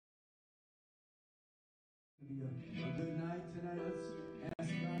be a good night tonight. Let's ask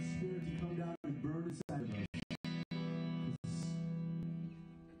God's Spirit to come down and burn inside of us.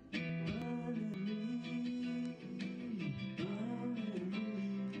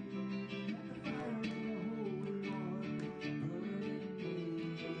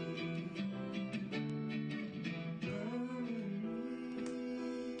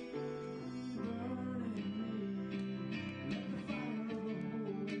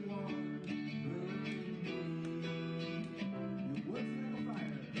 What's that?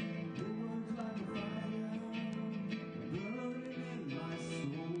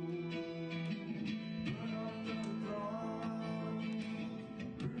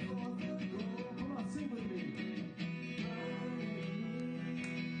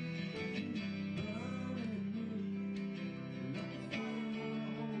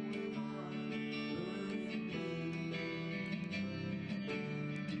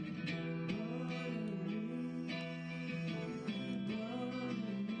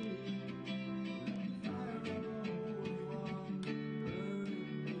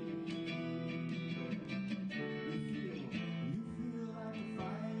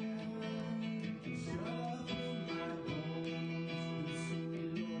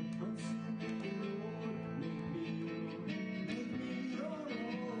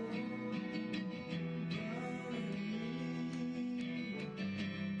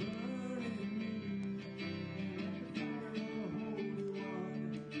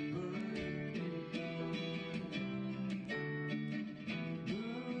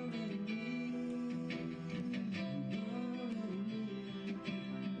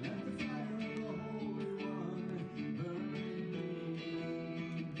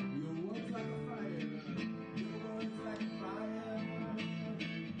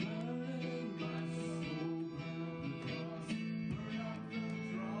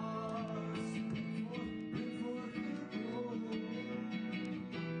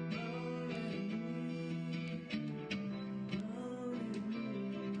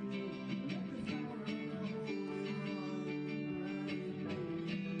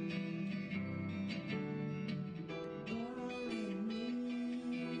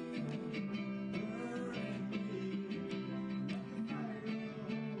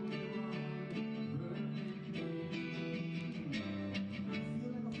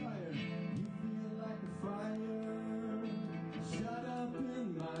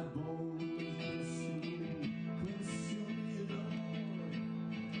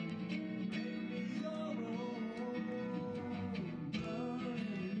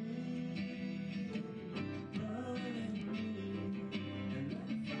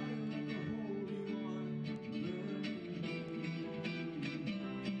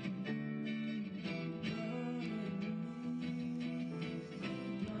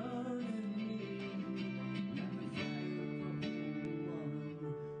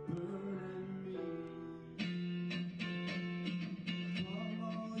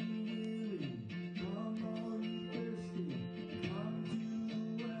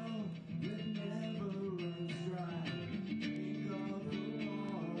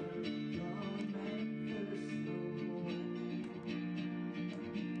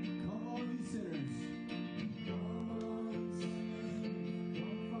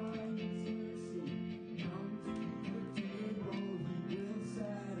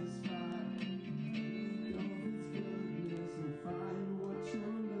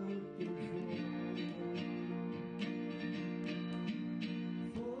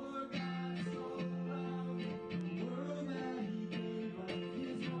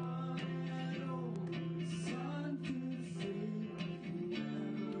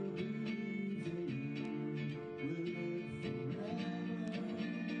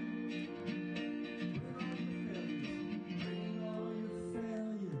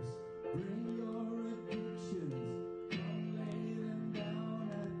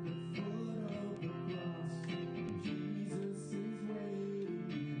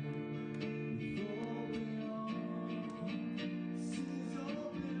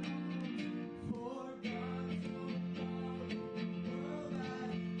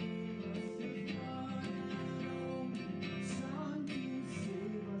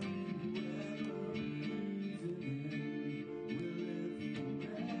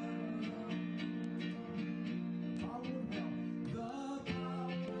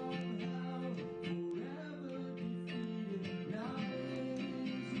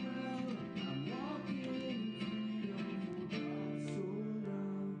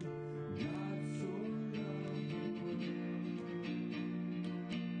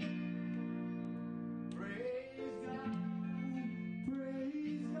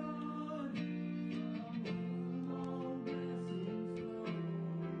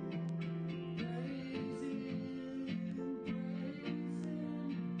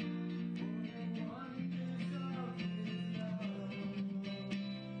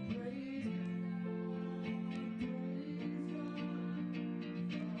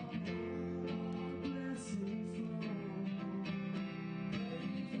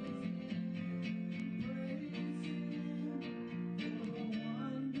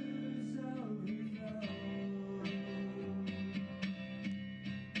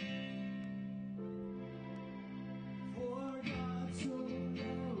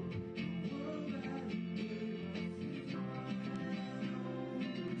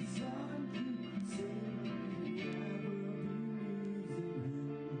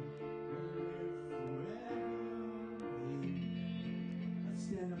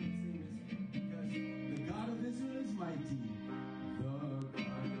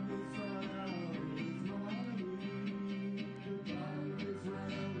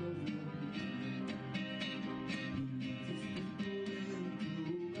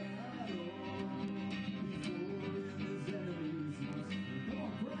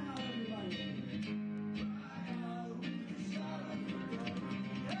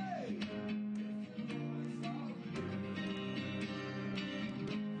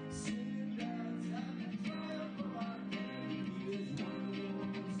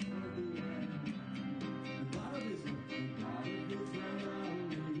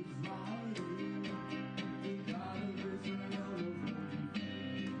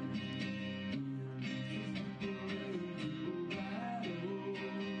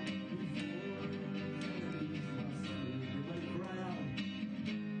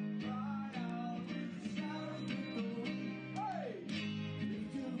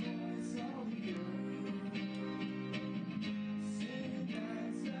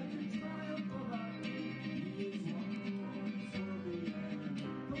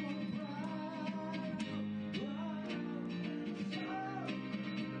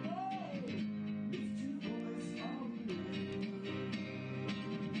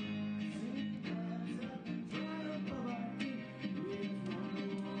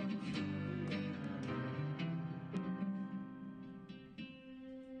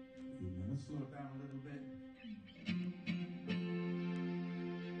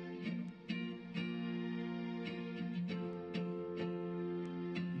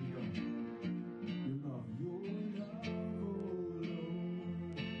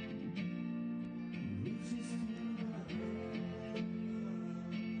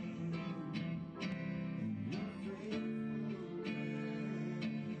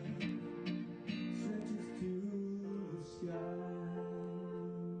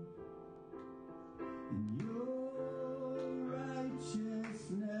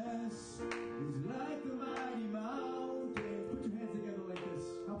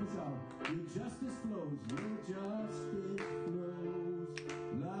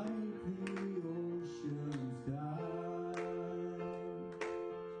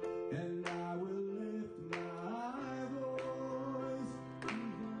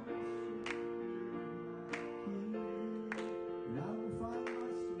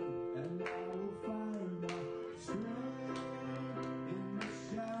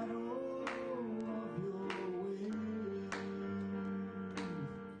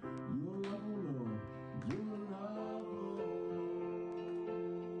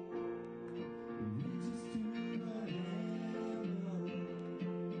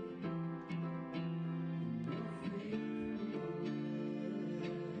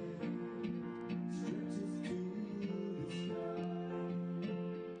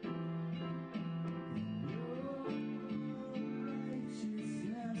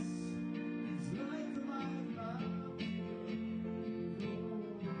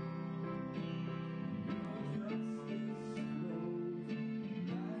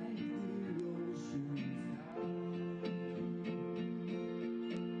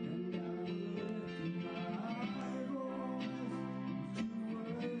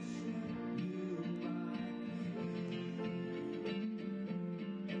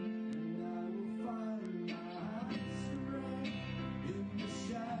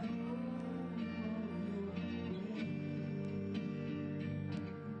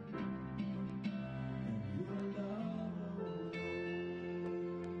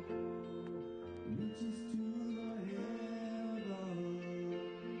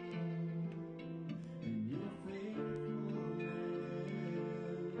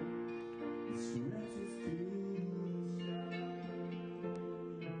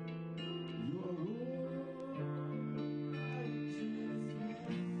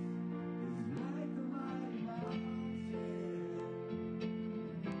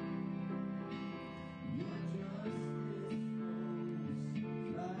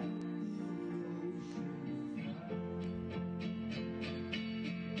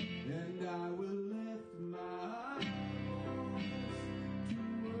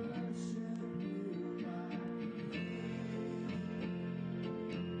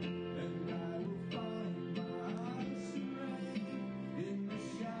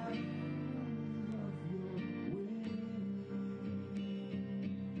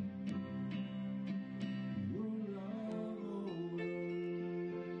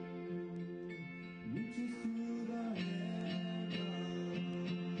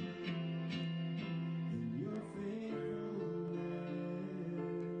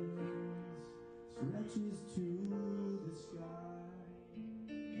 stretches to the sky.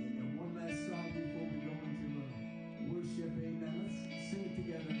 Amen. One last song before we go into worship. Amen. Let's sing it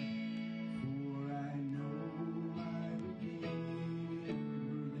together. For I know my Redeemer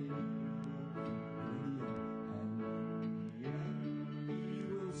lives, and He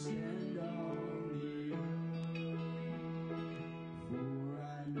will stand on the earth. For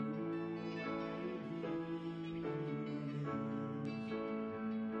I know my Redeemer lives,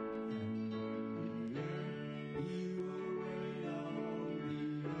 and He will reign on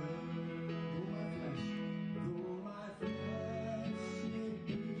the earth. Though my flesh may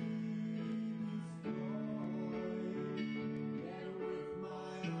be destroyed, yet with my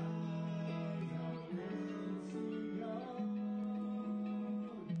eyes I will see God.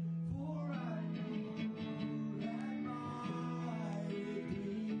 For I know that my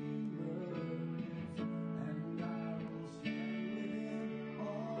Redeemer lives, and I will stand with Him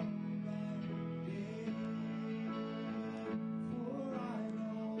on that day. For I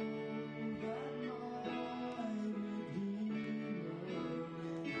know that my Redeemer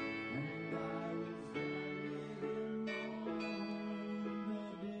lives, and I will stand with Him on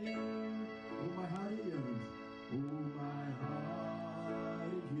that day. Oh, my heart it yearns. Oh, my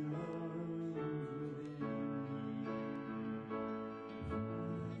heart it yearns within me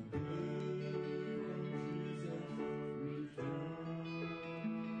for the day when Jesus returns.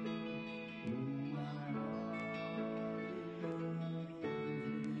 Oh, my heart it yearns within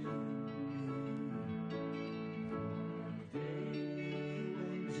me for the day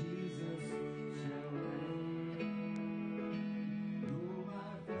when Jesus shall reign. Though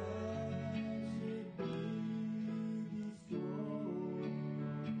my flesh it be destroyed,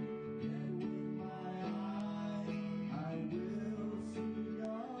 yet with my eyes I will see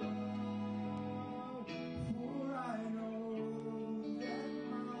God. For I know that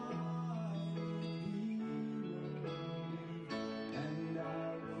my Redeemer lives, and I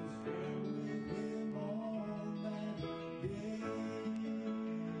will stand with Him on that day.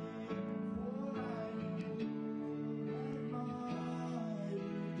 For I know that my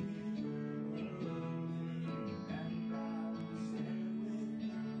Redeemer lives, and I will stand with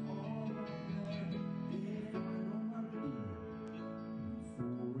Him on that day. For I know my Redeemer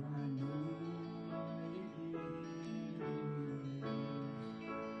lives, and in the end He will stand on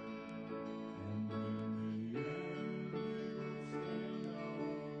the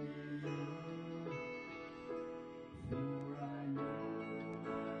earth. For I know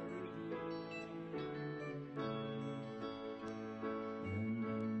my Redeemer lives, and in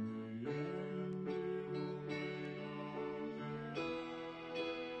the end He will reign on the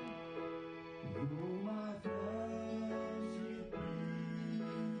earth. Though my flesh it be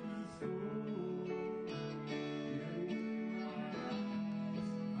destroyed, yet with my eyes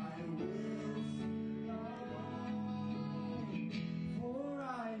I will see God. For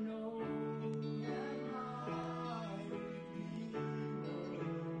I know that my Redeemer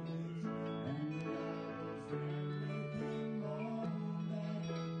lives, and I will stand with Him on that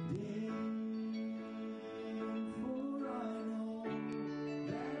day. For I know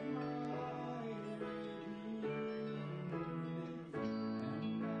that my Redeemer lives, and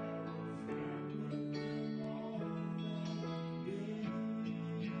I will stand with Him on that day.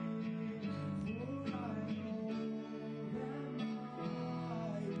 For I know that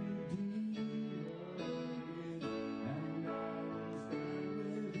my Redeemer lives, and I will stand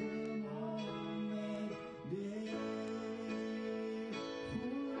with Him on that day.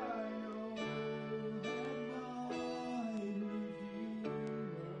 For I know that my Redeemer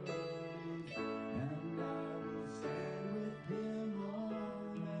lives, and I will stand with Him on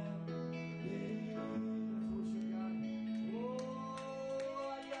that day. Let's worship God.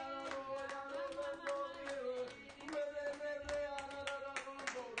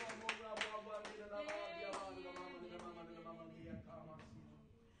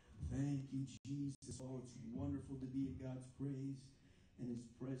 Thank you, Jesus. Oh, it's wonderful to be in God's praise and His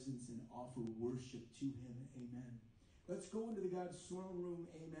presence and offer worship to Him. Amen. Let's go into the God's throne room.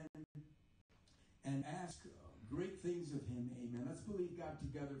 Amen. And ask great things of Him. Amen. Let's believe God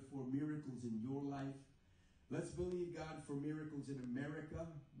together for miracles in your life. Let's believe God for miracles in America.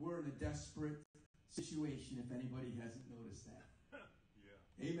 We're in a desperate situation, if anybody hasn't noticed that.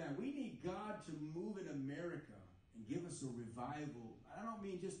 Yeah. Amen. We need God to move in America and give us a revival. I don't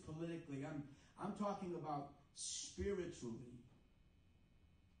mean just politically. I'm talking about spiritually.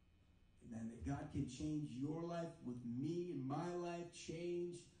 Amen. That God can change your life with me and my life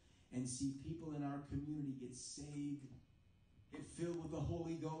change, and see people in our community get saved, get filled with the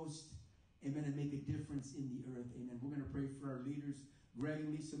Holy Ghost. Amen. And make a difference in the earth. Amen. We're going to pray for our leaders. Greg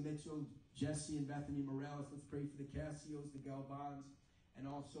and Lisa Mitchell, Jesse and Bethany Morales. Let's pray for the Cassios, the Galvans, and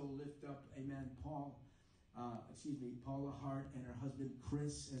also lift up, amen, Paula Hart and her husband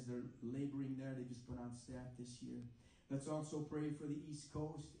Chris as they're laboring there. They just put on staff this year. Let's also pray for the East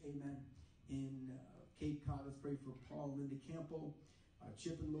Coast, amen, in Cape Cod. Let's pray for Paul and Linda Campbell,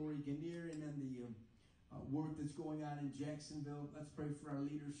 Chip and Lori Gannier, and then the work that's going on in Jacksonville. Let's pray for our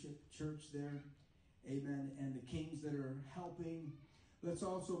leadership church there, amen, and the kings that are helping. Let's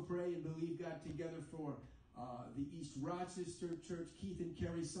also pray and believe God together for the East Rochester Church, Keith and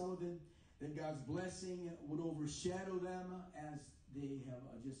Carrie Sullivan, that God's blessing would overshadow them as they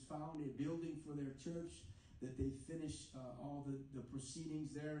have just found a building for their church, that they finish all the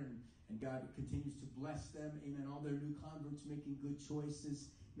proceedings there, and God continues to bless them, amen. All their new converts making good choices,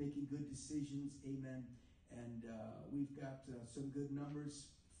 making good decisions, amen. And we've got some good numbers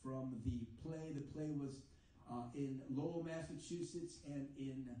from the play. The play was in Lowell, Massachusetts, and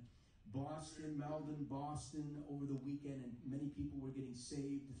in Boston, Malden, Boston over the weekend, and many people were getting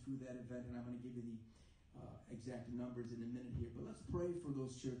saved through that event, and I'm going to give you the exact numbers in a minute here. But let's pray for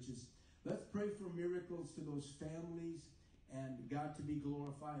those churches. Let's pray for miracles to those families and God to be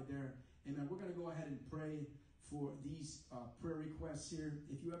glorified there. Amen. We're going to go ahead and pray for these prayer requests here.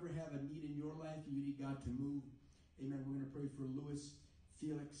 If you ever have a need in your life and you need God to move, amen, we're going to pray for Louis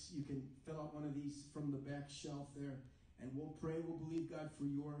Felix. You can fill out one of these from the back shelf there, and we'll pray. We'll believe God for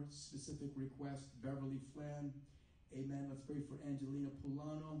your specific request. Beverly Flan, amen. Let's pray for Angelina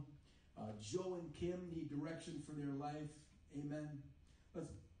Polano. Joe and Kim need direction for their life, amen.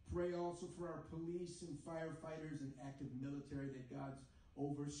 Let's pray also for our police and firefighters and active military, that God's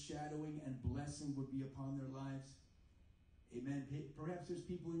overshadowing and blessing would be upon their lives. Amen. Perhaps there's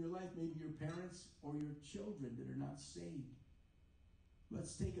people in your life, maybe your parents or your children, that are not saved.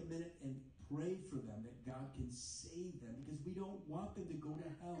 Let's take a minute and pray for them, that God can save them, because we don't want them to go to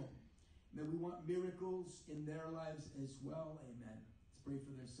hell. Amen. We want miracles in their lives as well. Amen. Let's pray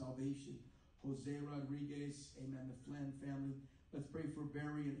for their salvation. Jose Rodriguez, amen, the Flan family. Let's pray for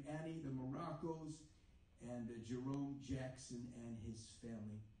Barry and Annie, the Moroccos, and Jerome Jackson and his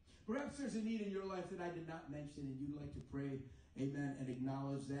family. Perhaps there's a need in your life that I did not mention, and you'd like to pray, amen, and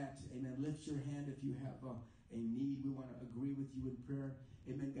acknowledge that. Amen. Lift your hand if you have a need. We want to agree with you in prayer.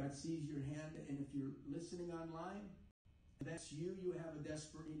 Amen. God sees your hand, and if you're listening online, that's you. You have a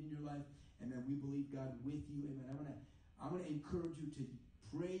desperate need in your life. Amen. We believe God with you. Amen. I'm going to encourage you to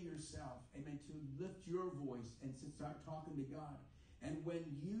pray yourself. Amen. To lift your voice and to start talking to God. And when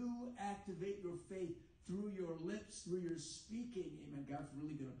you activate your faith through your lips, through your speaking, amen, God's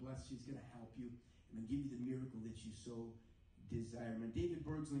really going to bless you. He's going to help you. Amen. Give you the miracle that you so desire. Amen. David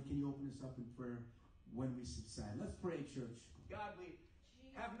Bergslin, can you open us up in prayer when we subside? Let's pray, church. God, we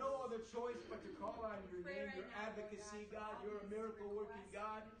have no other choice but to call on your name, your advocacy, God. You're a miracle working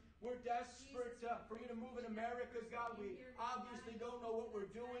God. We're desperate for you to move in America, God. We obviously don't know what we're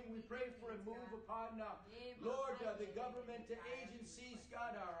doing. We pray for a move upon, Lord, the government agencies,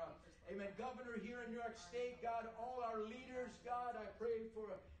 God, our, amen, governor here in New York State, God, all our leaders, God. I pray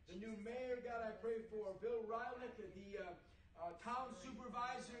for the new mayor, God. I pray for Bill Rylick, the town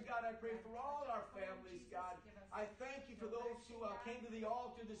supervisor, God. I pray for all our families, God. I thank you for those who came to the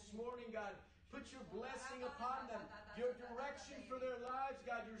altar this morning, God. Put your blessing upon them, your direction for their lives,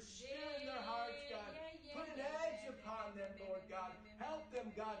 God, your spirit in their hearts, God. Put an edge upon them, Lord God. Help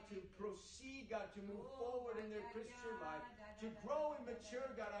them, God, to proceed, God, to move forward in their Christian life, to grow and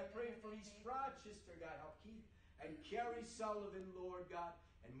mature, God. I pray for East Rochester, God. Help Keith and Carrie Sullivan, Lord God,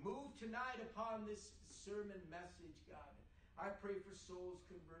 and move tonight upon this sermon message, God. I pray for souls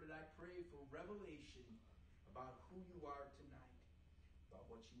converted. I pray for revelation about who you are tonight, about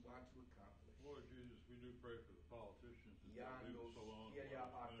what you want to accomplish. Lord Jesus, we do pray for the politicians that leave us alone for this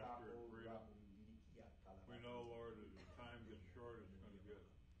ministry of freedom. We know, Lord, as the time gets short, it's going to get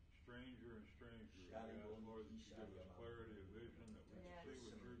stranger and stranger. We ask, Lord, that you give us clarity of vision, that we can see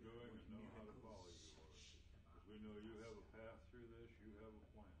what you're doing and know how to follow you, Lord. Because we know you have a path through this, you have a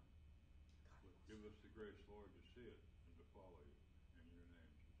plan. But give us the grace, Lord, to see it and to follow you. In your name,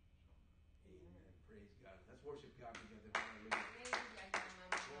 Jesus. Amen. Praise God. Let's worship God together. Hallelujah.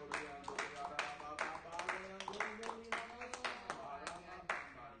 Amen.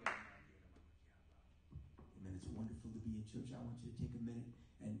 It's wonderful to be in church. I want you to take a minute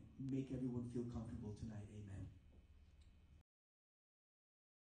and make everyone feel comfortable tonight. Amen.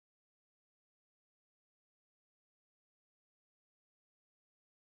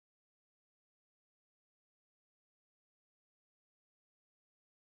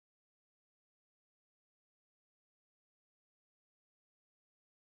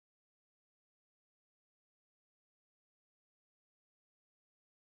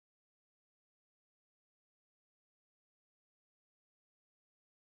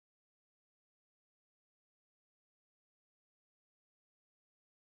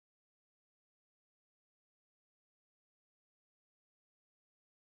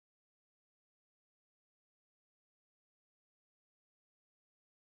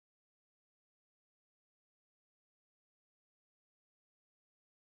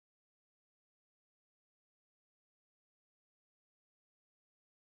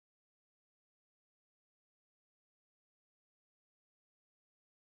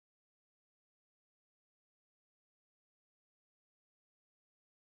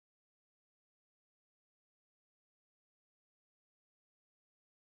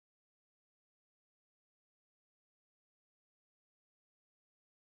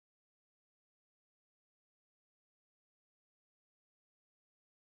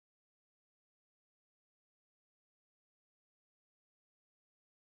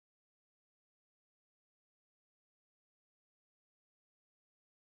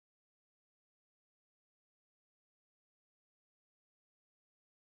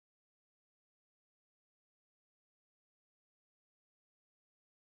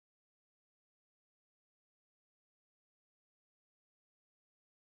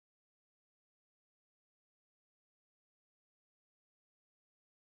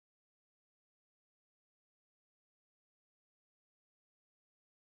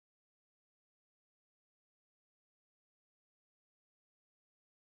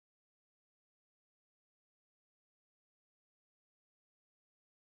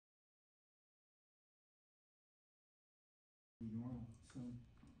 normal. So,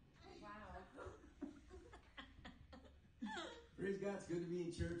 wow. Praise God, it's good to be in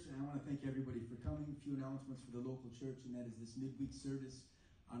church, and I want to thank everybody for coming. A few announcements for the local church, and that is this midweek service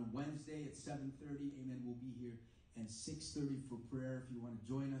on Wednesday at 7:30. Amen. We'll be here, and 6:30 for prayer. If you want to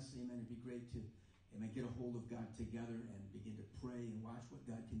join us, amen. It'd be great to, amen, get a hold of God together and begin to pray and watch what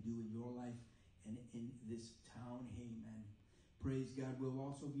God can do in your life and in this town. Amen. Praise God. We'll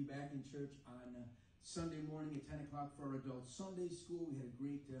also be back in church on Sunday morning at 10 o'clock for our adult Sunday school. We had a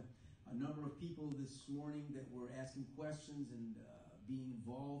great a number of people this morning that were asking questions and being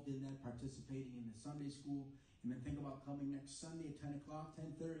involved in that, participating in the Sunday school. And then think about coming next Sunday at 10 o'clock.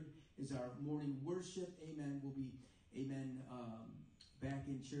 10:30 is our morning worship. Amen. We'll be, amen, back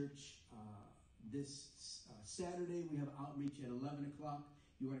in church this Saturday. We have outreach at 11 o'clock.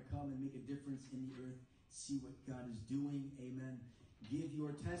 You want to come and make a difference in the earth, see what God is doing. Amen. Give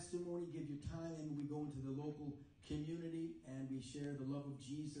your testimony, give your time, and we go into the local community and we share the love of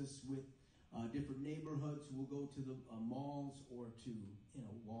Jesus with different neighborhoods. We'll go to the malls or to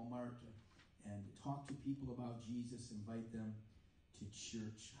Walmart and talk to people about Jesus, invite them to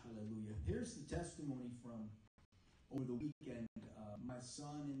church. Hallelujah. Here's the testimony from over the weekend. My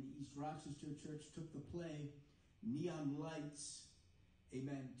son in the East Rochester Church took the play Neon Lights,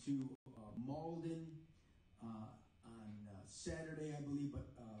 amen, to Malden on Saturday, I believe, but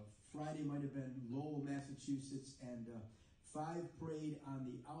Friday might have been Lowell, Massachusetts, and 5 prayed on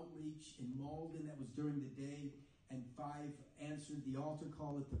the outreach in Malden. That was during the day, and 5 answered the altar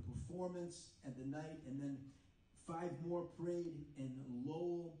call at the performance at the night, and then 5 more prayed in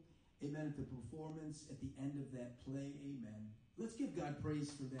Lowell, amen, at the performance at the end of that play, amen. Let's give God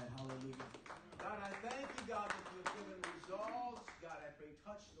praise for that. Hallelujah. God, I thank you, God, that you have given results. God, I pray,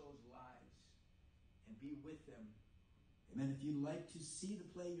 touch those lives and be with them. Amen. If you'd like to see the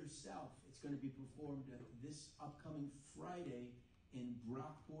play yourself, it's going to be performed this upcoming Friday in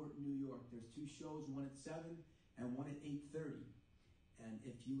Brockport, New York. There's 2 shows, one at 7 and one at 8:30. And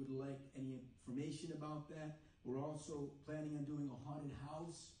if you would like any information about that, we're also planning on doing a haunted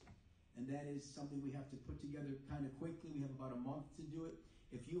house. And that is something we have to put together kind of quickly. We have about a month to do it.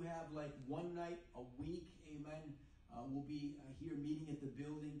 If you have like one night a week, amen, we'll be here meeting at the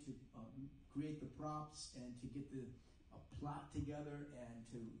building to create the props and to get the plot together and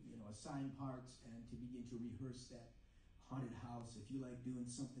to assign parts and to begin to rehearse that haunted house. If you like doing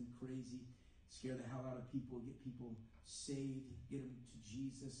something crazy, scare the hell out of people, get people saved, get them to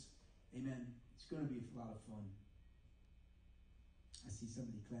Jesus, amen, it's going to be a lot of fun. I see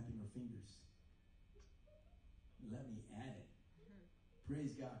somebody clapping her fingers. Let me add it.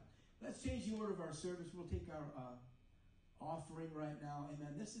 Praise God. Let's change the order of our service. We'll take our offering right now.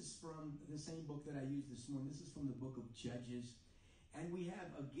 Amen. This is from the same book that I used this morning. This is from the book of Judges. And we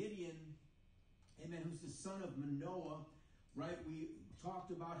have a Gideon, amen, who's the son of Manoah, right? We talked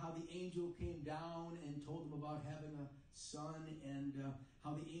about how the angel came down and told them about having a son and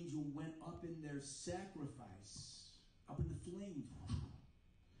how the angel went up in their sacrifice, up in the flames.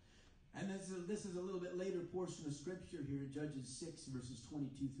 And this is a little bit later portion of scripture here in Judges 6, verses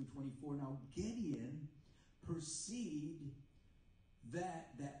 22 through 24. Now, Gideon perceived that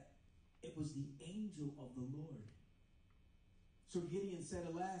it was the angel of the Lord. So Gideon said,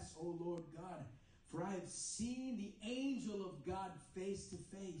 "Alas, O Lord God, for I have seen the angel of God face to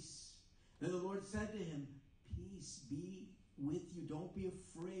face." Then the Lord said to him, "Peace be with you. Don't be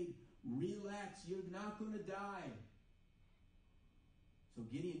afraid. Relax. You're not going to die." So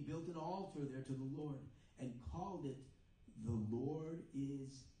Gideon built an altar there to the Lord and called it, "The Lord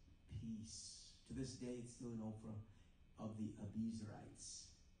is Peace." To this day, it's still an Ophrah of the Abiezrites.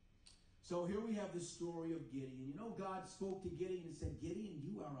 So here we have the story of Gideon. God spoke to Gideon and said, "Gideon,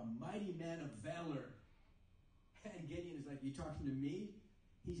 you are a mighty man of valor." And Gideon is like, "You talking to me?"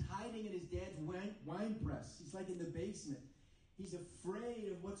 He's hiding in his dad's wine press. He's like in the basement. He's afraid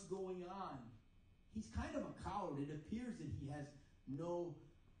of what's going on. He's kind of a coward. It appears that he has no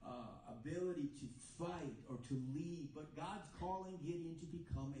ability to fight or to lead, but God's calling Gideon to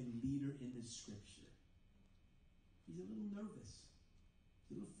become a leader in this scripture. He's a little nervous.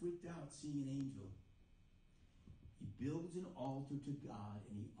 He's a little freaked out seeing an angel. He builds an altar to God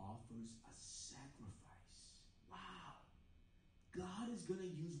and he offers a sacrifice. Wow. God is going to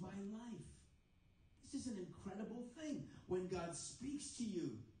use my life. This is an incredible thing when God speaks to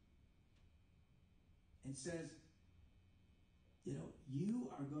you and says, you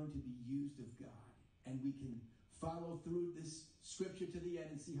are going to be used of God. And we can follow through this scripture to the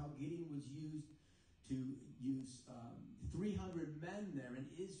end and see how Gideon was used to use 300 men there in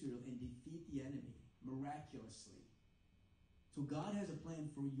Israel and defeat the enemy miraculously. So God has a plan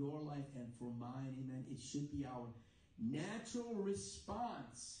for your life and for mine. Amen. It should be our natural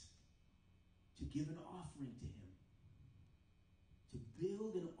response to give an offering to him. To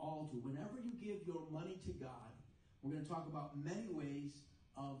build an altar. Whenever you give your money to God, we're going to talk about many ways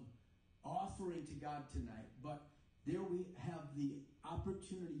of offering to God tonight. But there we have the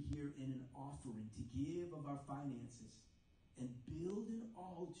opportunity here in an offering to give of our finances and build an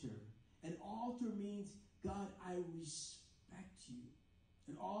altar. An altar means, God, I respect you.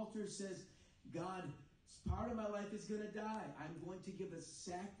 An altar says, God, part of my life is going to die. I'm going to give a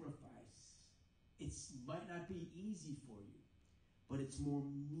sacrifice. It might not be easy for you, but it's more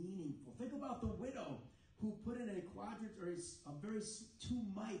meaningful. Think about the widow who put in a quadrant or a very 2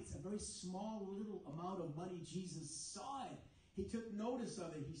 mites, a very small little amount of money. Jesus saw it. He took notice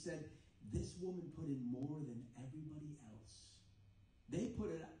of it. He said, this woman put in more than everybody else. They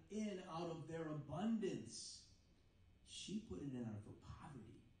put it in out of their abundance. She put it in out of her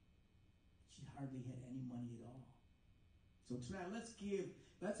poverty. She hardly had any money at all. So tonight,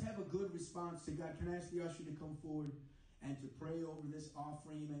 let's have a good response to God. Can I ask the usher to come forward and to pray over this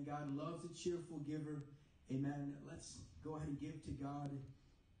offering? Amen. God loves a cheerful giver. Amen. Let's go ahead and give to God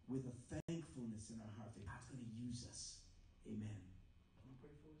with a thankfulness in our heart that God's going to use us. Amen. Can you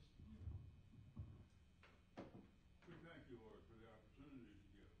pray for us? We thank you, Lord, for the opportunity to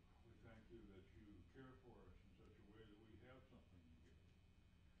give. We thank you that you care for us in such a way that we have something to give.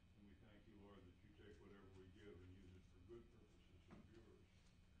 And we thank you, Lord, that you take whatever we give and use it for good purposes of yours.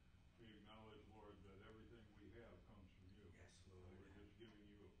 We acknowledge, Lord, that everything we have comes from you. Yes, Lord. And we're just giving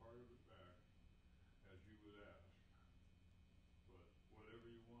you a part of it back as you would ask. But whatever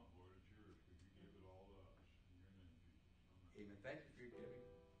you want, Lord, it's yours because you gave it all to us. In your name, Jesus. Amen. Amen. Thank you for your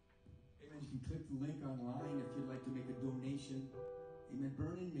giving. Amen. You can click the link online if you'd like to make a donation. Amen.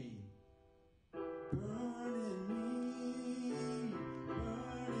 Burn in me. Burn in me.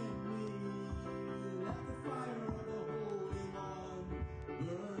 Burn in me. Let the fire of the Holy One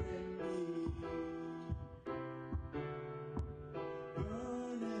burn in me.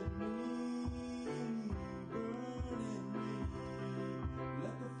 Burn in me. Burn in me.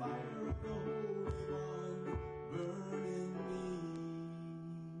 Let the fire of the Holy One burn in me.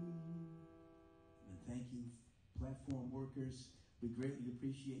 And thank you, platform workers. We greatly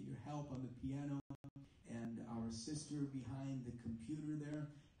appreciate your help on the piano, and our sister behind the computer there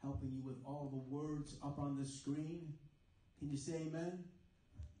helping you with all the words up on the screen. Can you say amen?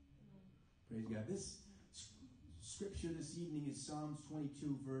 Praise God. This scripture this evening is Psalms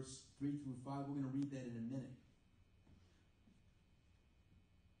 22, verse 3 through 5. We're going to read that in a minute.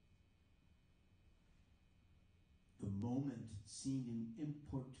 The moment seemed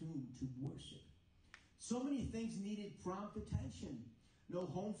inopportune to worship. So many things needed prompt attention. No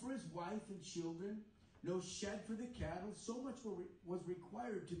home for his wife and children. No shed for the cattle. So much was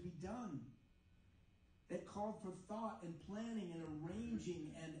required to be done. That called for thought and planning and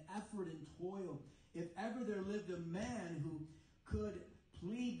arranging and effort and toil. If ever there lived a man who could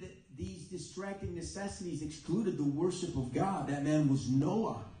plead that these distracting necessities excluded the worship of God, that man was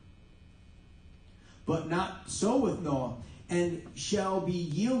Noah. But not so with Noah. And shall be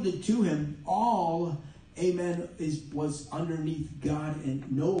yielded to him all, amen, was underneath God. And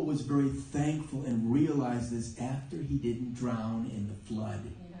Noah was very thankful and realized this after he didn't drown in the flood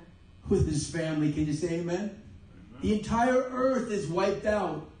with his family. Can you say amen? Amen. The entire earth is wiped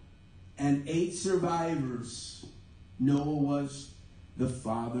out and 8 survivors. Noah was the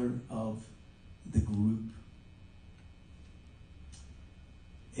father of the group.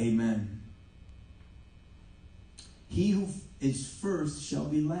 Amen. He who is first shall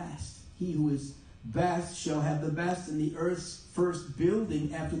be last. He who is best shall have the best, and the earth's first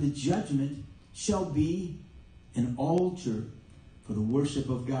building after the judgment shall be an altar for the worship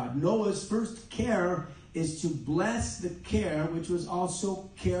of God. Noah's first care is to bless the care which was also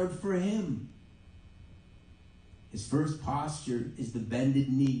cared for him. His first posture is the bended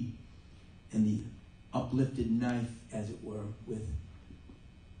knee and the uplifted knife, as it were, with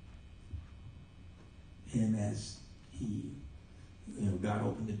him as he, God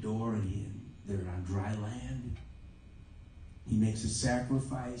opened the door and they're on dry land. He makes a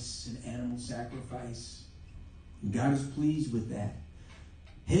sacrifice, an animal sacrifice. And God is pleased with that.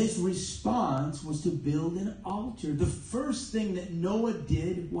 His response was to build an altar. The first thing that Noah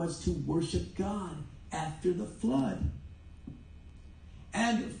did was to worship God after the flood.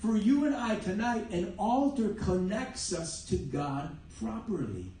 And for you and I tonight, an altar connects us to God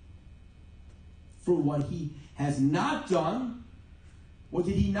properly. For what he has not done, what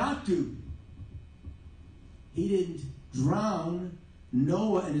did he not do? He didn't drown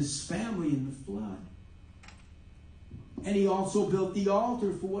Noah and his family in the flood. And he also built the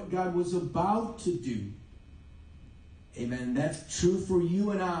altar for what God was about to do. Amen. That's true for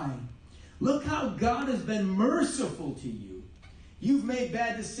you and I. Look how God has been merciful to you. You've made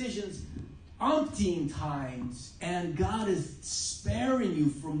bad decisions umpteen times, and God is sparing you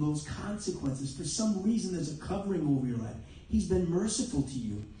from those consequences. For some reason, there's a covering over your life. He's been merciful to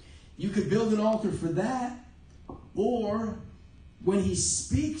you. You could build an altar for that, or when he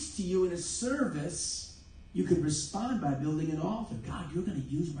speaks to you in a service, you could respond by building an altar. God, you're going to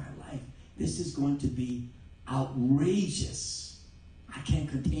use my life. This is going to be outrageous. I can't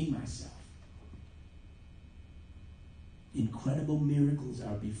contain myself. Incredible miracles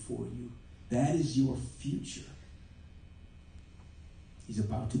are before you. That is your future. He's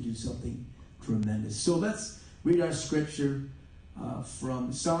about to do something tremendous. So let's read our scripture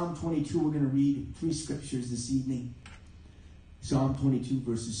from Psalm 22. We're going to read 3 scriptures this evening. Psalm 22,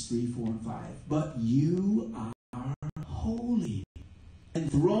 verses 3, 4, and 5. But you are holy,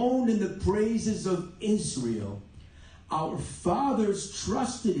 enthroned in the praises of Israel. Our fathers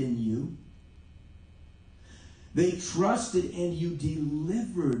trusted in you. They trusted and you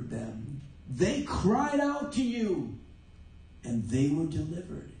delivered them. They cried out to you and they were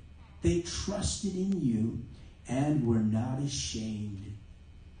delivered. They trusted in you and were not ashamed.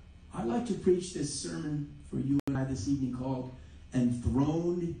 I'd like to preach this sermon for you and I this evening called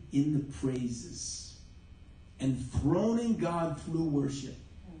Enthroned in the Praises. Enthroning God through worship.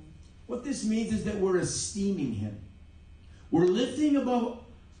 What this means is that we're esteeming him. We're lifting above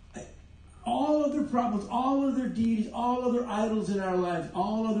all other problems, all other deities, all other idols in our lives,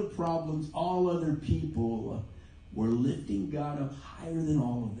 all other problems, all other people. We're lifting God up higher than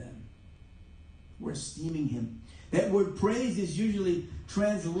all of them. We're esteeming him. That word praise is usually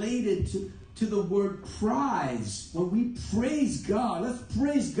translated to the word prize. When we praise God, let's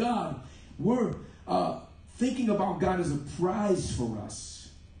praise God. We're thinking about God as a prize for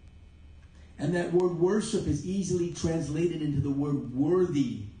us. And that word worship is easily translated into the word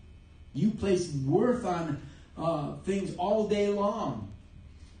worthy. You place worth on things all day long.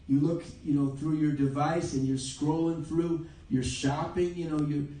 You look, through your device and you're scrolling through, you're shopping,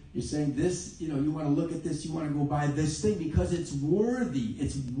 you're saying this, you want to look at this, you want to go buy this thing because it's worthy.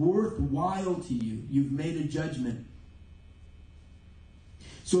 It's worthwhile to you. You've made a judgment.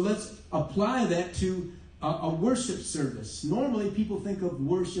 So let's apply that to a worship service. Normally people think of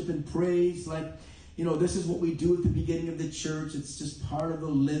worship and praise like, this is what we do at the beginning of the church. It's just part of the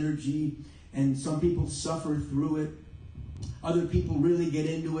liturgy. And some people suffer through it. Other people really get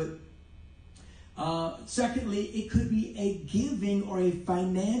into it. Secondly, it could be a giving or a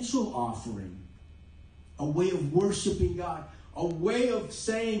financial offering. A way of worshiping God. A way of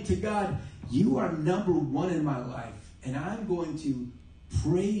saying to God, you are number one in my life. And I'm going to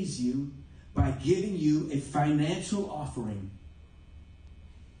praise you by giving you a financial offering.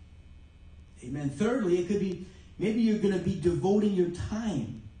 Amen. Thirdly, it could be maybe you're going to be devoting your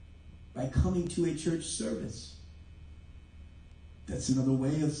time by coming to a church service. That's another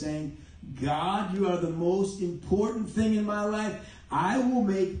way of saying, God, you are the most important thing in my life. I will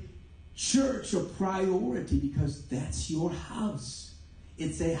make church a priority because that's your house.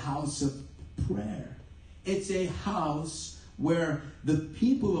 It's a house of prayer. It's a house where the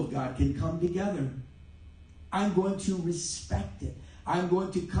people of God can come together. I'm going to respect it. I'm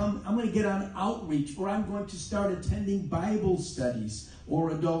going to get on outreach, or I'm going to start attending Bible studies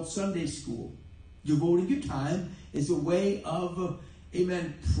or adult Sunday school. Devoting your time is a way of,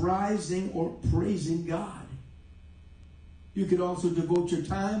 prizing or praising God. You could also devote your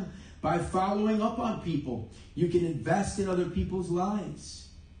time by following up on people. You can invest in other people's lives.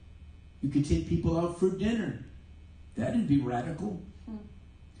 You could take people out for dinner. That'd be radical.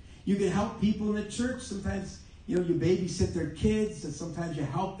 You can help people in the church. Sometimes, you babysit their kids, and sometimes you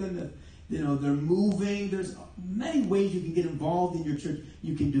help them. They're moving. There's many ways you can get involved in your church.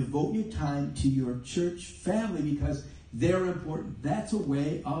 You can devote your time to your church family because they're important. That's a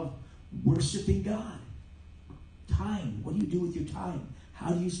way of worshiping God. Time. What do you do with your time?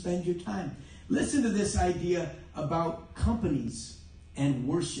 How do you spend your time? Listen to this idea about companies and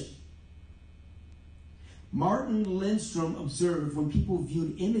worship. Martin Lindstrom observed when people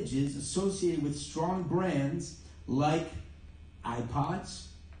viewed images associated with strong brands like iPods,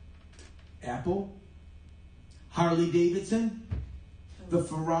 Apple, Harley Davidson, the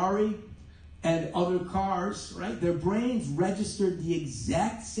Ferrari, and other cars, right? Their brains registered the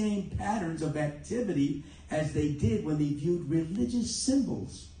exact same patterns of activity as they did when they viewed religious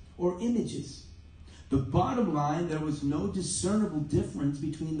symbols or images. The bottom line, there was no discernible difference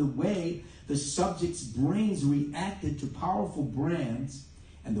between the way the subject's brains reacted to powerful brands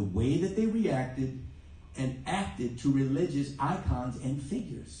and the way that they reacted and acted to religious icons and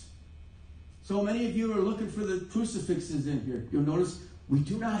figures. So many of you are looking for the crucifixes in here. You'll notice we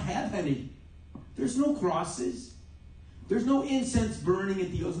do not have any. There's no crosses. There's no incense burning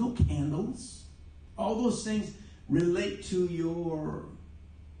at the altar. There's no candles. All those things relate to your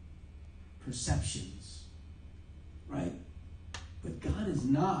perceptions, right? But God is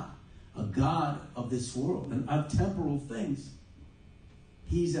not a God of this world and of temporal things.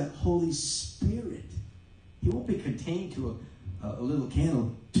 He's a Holy Spirit. He won't be contained to a little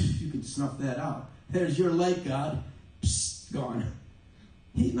candle. You can snuff that out. There's your light, God. Psst, gone.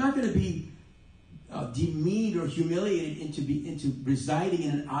 He's not going to be demeaned or humiliated into residing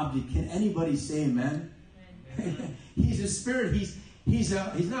in an object. Can anybody say amen? Amen. He's a spirit. He's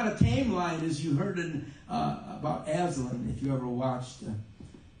not a tame lion, as you heard about Aslan. If you ever watched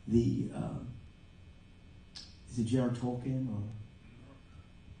is it J.R. Tolkien or?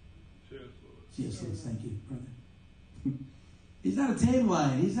 Yes, thank you, brother. He's not a tame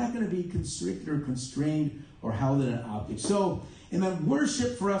lion. He's not going to be constricted or constrained or held in an object. So, amen,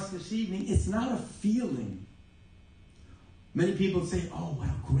 worship for us this evening, it's not a feeling. Many people say, oh, what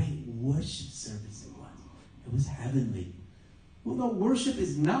a great worship service it was. It was heavenly. Well, no, worship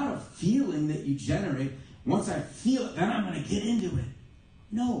is not a feeling that you generate. Once I feel it, then I'm going to get into it.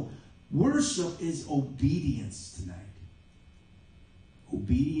 No, worship is obedience tonight.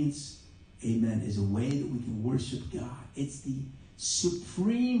 Obedience, amen, is a way that we can worship God. It's the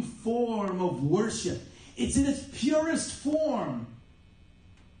supreme form of worship. It's in its purest form.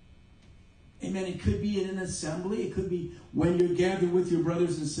 Amen. It could be in an assembly. It could be when you're gathered with your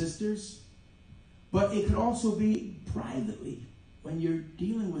brothers and sisters. But it could also be privately when you're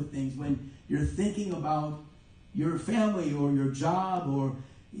dealing with things, when you're thinking about your family or your job or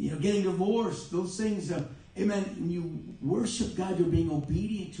getting divorced. Those things, amen. When you worship God, you're being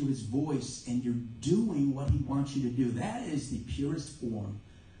obedient to his voice and you're doing what he wants you to do. That is the purest form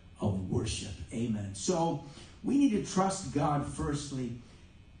of worship. Amen. So we need to trust God firstly.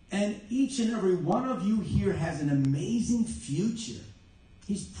 And each and every one of you here has an amazing future.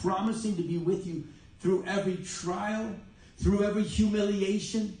 He's promising to be with you through every trial, through every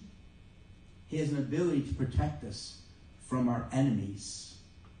humiliation. He has an ability to protect us from our enemies.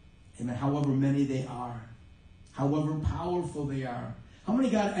 Amen. However many they are. However powerful they are. How many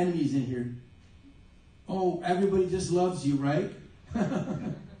got enemies in here? Oh, everybody just loves you, right?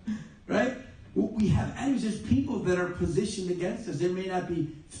 Right? Well, we have enemies. There's people that are positioned against us. There may not be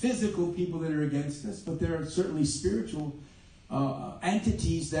physical people that are against us, but there are certainly spiritual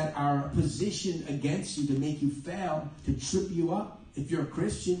entities that are positioned against you to make you fail, to trip you up if you're a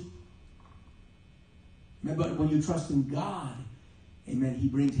Christian. But when you trust in God, amen, he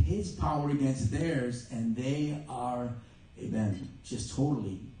brings his power against theirs, and they are, amen, just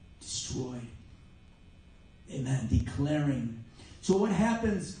totally destroyed. Amen, declaring. So what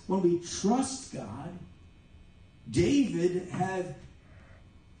happens when we trust God? David had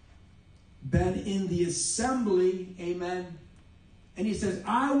been in the assembly, amen, and he says,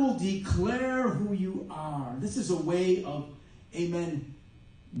 I will declare who you are. This is a way of, amen,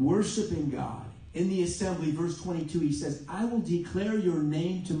 worshiping God. In the assembly, verse 22, he says, I will declare your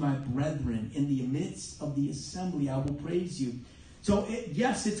name to my brethren. In the midst of the assembly, I will praise you. So,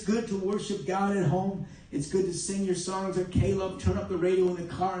 yes, it's good to worship God at home. It's good to sing your songs at Caleb, turn up the radio in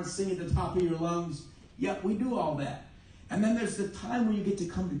the car and sing at the top of your lungs. Yeah, we do all that. And then there's the time when you get to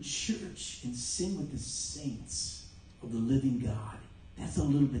come to church and sing with the saints of the living God. That's a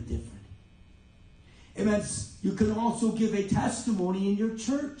little bit different. Amen. You can also give a testimony in your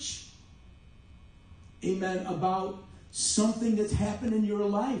church. Amen. About something that's happened in your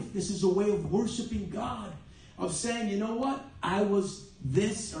life. This is a way of worshiping God. Of saying, you know what? I was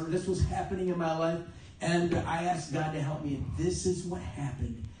this, or this was happening in my life, and I asked God to help me, and this is what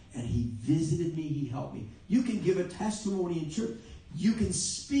happened. And he visited me, he helped me. You can give a testimony in church. You can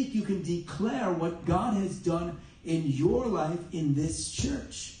speak, you can declare what God has done in your life in this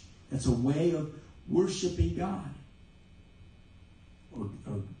church. That's a way of worshiping God. Or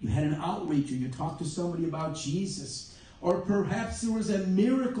you had an outreach, or you talked to somebody about Jesus. Or perhaps there was a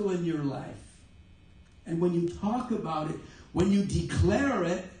miracle in your life. And when you talk about it, when you declare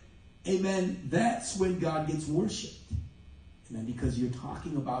it, amen, that's when God gets worshipped. Amen, because you're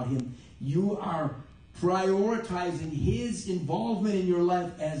talking about him. You are prioritizing his involvement in your life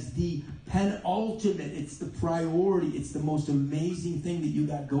as the penultimate. It's the priority. It's the most amazing thing that you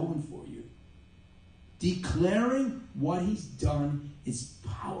got going for you. Declaring what he's done is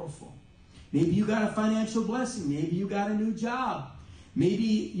powerful. Maybe you got a financial blessing. Maybe you got a new job. Maybe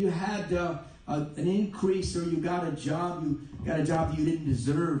you had an increase, or you got a job you didn't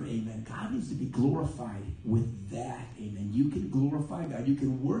deserve. Amen. God needs to be glorified with that. Amen. You can glorify God. You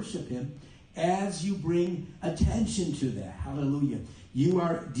can worship him as you bring attention to that. Hallelujah. You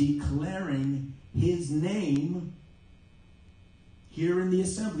are declaring his name here in the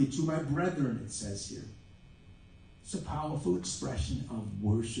assembly. To my brethren, it says here. It's a powerful expression of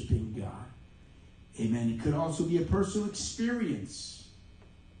worshiping God. Amen. It could also be a personal experience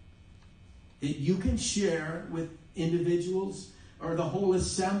that you can share with individuals or the whole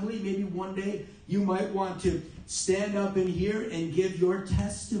assembly. Maybe one day you might want to stand up in here and give your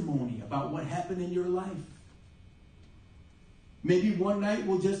testimony about what happened in your life. Maybe one night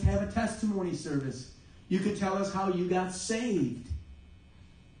we'll just have a testimony service. You could tell us how you got saved.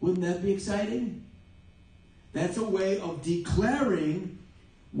 Wouldn't that be exciting? That's a way of declaring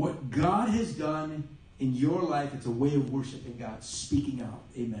what God has done in your life. It's a way of worshiping God, speaking out.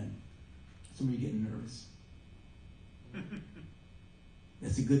 Amen. Some of you getting nervous.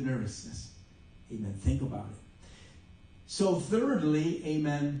 That's a good nervousness. Amen. Think about it. So thirdly,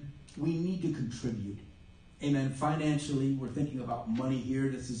 amen, we need to contribute. Amen. Financially, we're thinking about money here.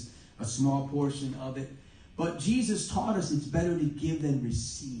 This is a small portion of it. But Jesus taught us it's better to give than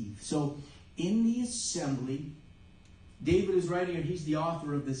receive. So in the assembly, David is writing, and he's the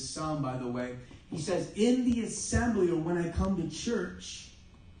author of this psalm, by the way. He says, in the assembly, or when I come to church,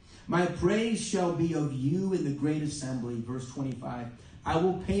 my praise shall be of you in the great assembly. Verse 25. I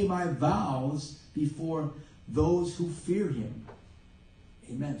will pay my vows before those who fear him.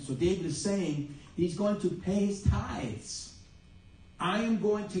 Amen. So David is saying he's going to pay his tithes. I am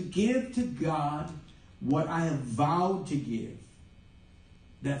going to give to God what I have vowed to give.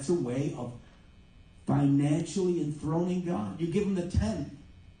 That's a way of financially enthroning God. You give him the 10th.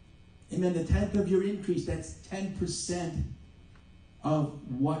 Amen. The 10th of your increase, that's 10% of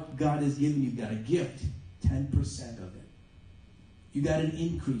what God has given you. You've got a gift, 10% of it. You got an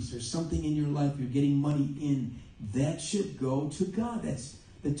increase. There's something in your life. You're getting money in. That should go to God. That's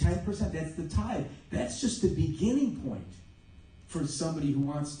the 10%. That's the tithe. That's just the beginning point for somebody who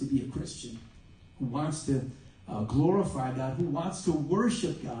wants to be a Christian, who wants to glorify God, who wants to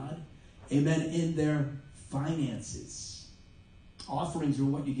worship God, amen, in their finances. Offerings are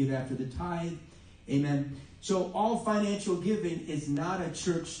what you give after the tithe, amen. So all financial giving is not a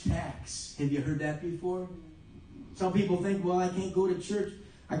church tax. Have you heard that before? Some people think, well, I can't go to church.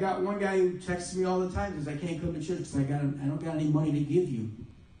 I got one guy who texts me all the time because I can't come to church because I don't got any money to give you.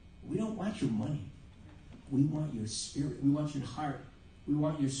 We don't want your money. We want your spirit. We want your heart. We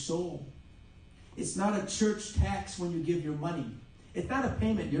want your soul. It's not a church tax when you give your money. It's not a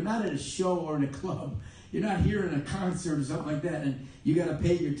payment. You're not at a show or in a club. You're not here in a concert or something like that, and you got to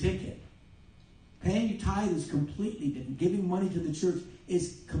pay your ticket. Paying your tithe is completely different. Giving money to the church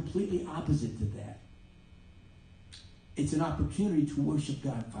is completely opposite to that. It's an opportunity to worship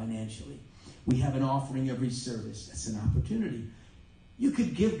God financially. We have an offering every service. That's an opportunity. You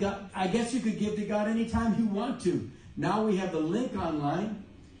could give God, I guess you could give to God anytime you want to. Now we have the link online.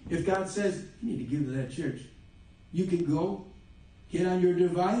 If God says, you need to give to that church, you can go, get on your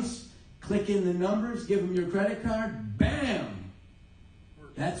device, click in the numbers, give them your credit card, bam!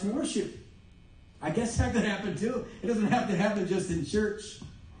 That's worship. I guess that could happen too. It doesn't have to happen just in church,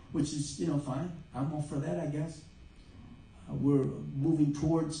 which is, fine. I'm all for that, I guess. We're moving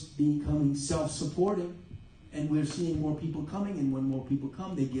towards becoming self-supporting, and we're seeing more people coming, and when more people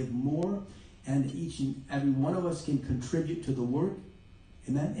come, they give more, and each and every one of us can contribute to the work.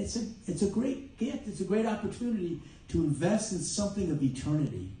 Amen. It's a great gift. It's a great opportunity to invest in something of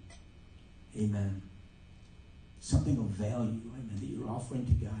eternity. Amen. Something of value, amen, that you're offering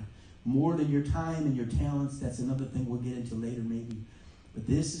to God. More than your time and your talents. That's another thing we'll get into later maybe. But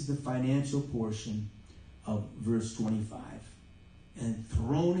this is the financial portion of verse 25.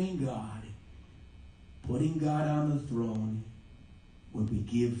 Enthroning God. Putting God on the throne when we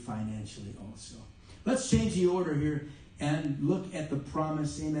give financially also. Let's change the order here and look at the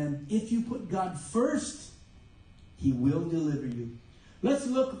promise, amen. If you put God first, he will deliver you. Let's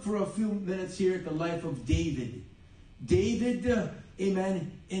look for a few minutes here at the life of David. David,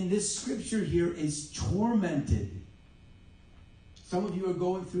 amen, in this scripture here is tormented. Some of you are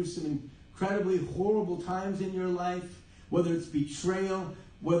going through some incredibly horrible times in your life, whether it's betrayal,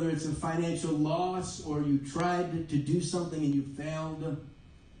 whether it's a financial loss, or you tried to do something and you failed.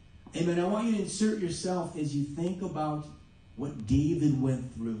 Amen. I want you to insert yourself as you think about what David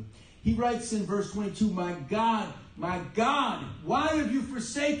went through. He writes in verse 22, my God, why have you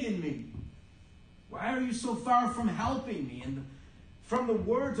forsaken me? Why are you so far from helping me? And from the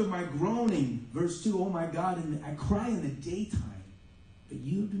words of my groaning, verse 2, oh my God, and I cry in the daytime, but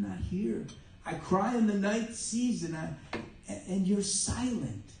you do not hear. I cry in the night season, and you're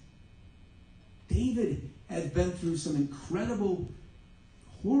silent. David has been through some incredible,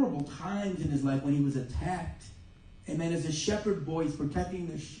 horrible times in his life when he was attacked. Amen. As a shepherd boy, he's protecting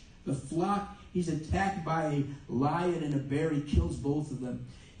the flock. He's attacked by a lion and a bear. He kills both of them.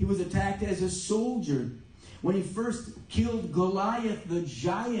 He was attacked as a soldier when he first killed Goliath, the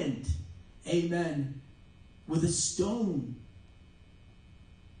giant. Amen. With a stone.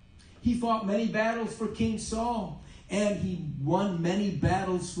 He fought many battles for King Saul, and he won many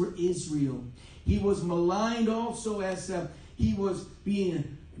battles for Israel. He was maligned also as he was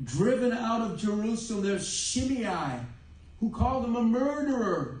being driven out of Jerusalem. There's Shimei, who called him a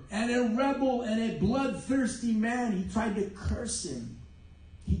murderer and a rebel and a bloodthirsty man. He tried to curse him.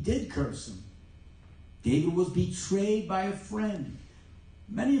 He did curse him. David was betrayed by a friend.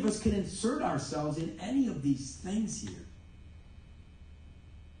 Many of us can insert ourselves in any of these things here.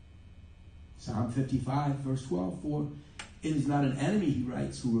 Psalm 55, verse 12, for it is not an enemy, he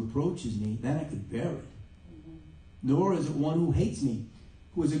writes, who reproaches me, then I could bear it. Nor is it one who hates me,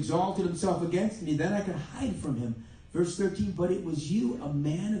 who has exalted himself against me, then I could hide from him. Verse 13, but it was you, a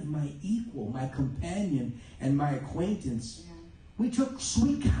man of my equal, my companion, and my acquaintance. Yeah. We took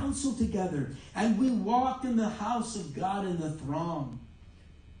sweet counsel together, and we walked in the house of God in the throng.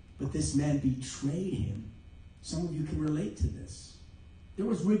 But this man betrayed him. Some of you can relate to this. There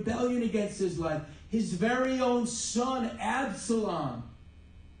was rebellion against his life. His very own son, Absalom,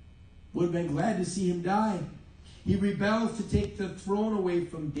 would have been glad to see him die. He rebels to take the throne away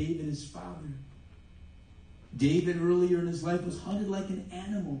from David, his father. David, earlier in his life, was hunted like an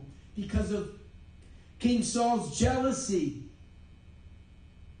animal because of King Saul's jealousy.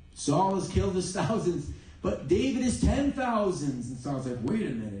 Saul has killed his thousands, but David is 10,000s. And Saul's like, wait a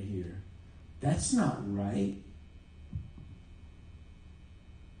minute here. That's not right.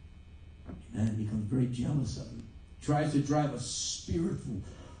 And he becomes very jealous of him. Tries to drive a spear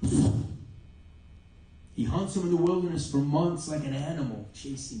through. He hunts him in the wilderness for months like an animal,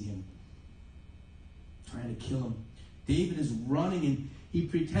 chasing him, trying to kill him. David is running and he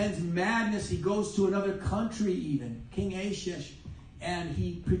pretends madness. He goes to another country even, King Achish, and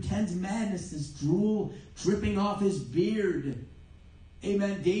he pretends madness, this drool dripping off his beard.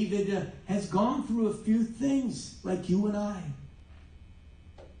 Amen. David has gone through a few things like you and I.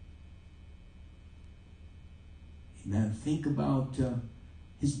 Amen. Think about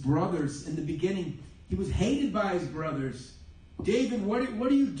his brothers in the beginning. He was hated by his brothers. David, what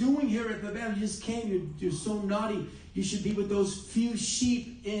are you doing here at the battle? You just came. You're so naughty. You should be with those few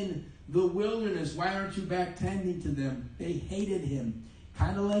sheep in the wilderness. Why aren't you back tending to them? They hated him.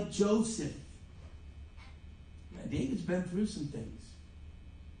 Kind of like Joseph. Now, David's been through some things.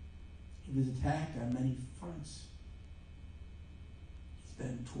 He was attacked on many fronts. He's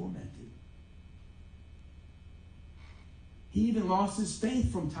been tormented. He even lost his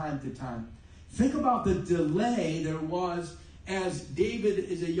faith from time to time. Think about the delay there was as David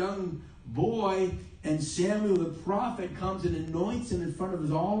is a young boy and Samuel the prophet comes and anoints him in front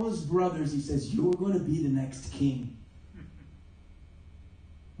of all his brothers. He says, you're going to be the next king.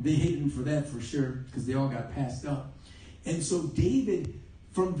 They hated him for that for sure because they all got passed up. And so David,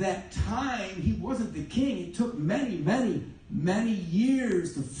 from that time, he wasn't the king. It took many, many, many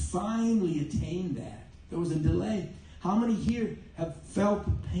years to finally attain that. There was a delay. How many here have felt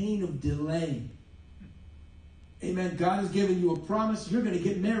the pain of delay? Amen. God has given you a promise. You're going to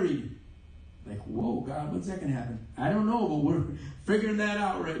get married. Like, whoa, God, when's that going to happen? I don't know, but we're figuring that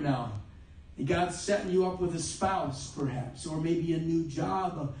out right now. And God's setting you up with a spouse, perhaps, or maybe a new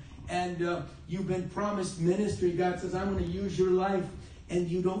job. And you've been promised ministry. God says, I'm going to use your life. And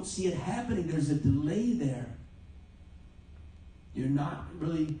you don't see it happening. There's a delay there. You're not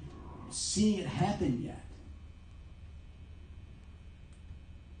really seeing it happen yet.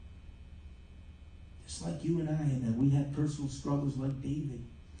 Just like you and I, and we had personal struggles like David.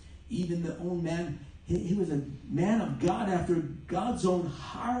 Even the own man, he was a man of God after God's own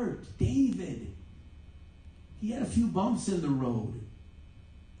heart. David. He had a few bumps in the road.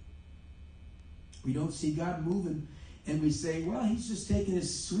 We don't see God moving, and we say, well, he's just taking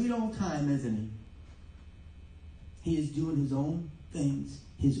his sweet old time, isn't he? He is doing his own things,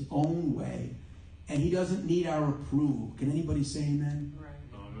 his own way, and he doesn't need our approval. Can anybody say amen? Right.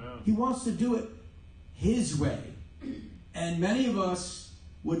 Amen. He wants to do it his way. And many of us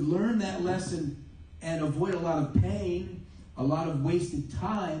would learn that lesson and avoid a lot of pain, a lot of wasted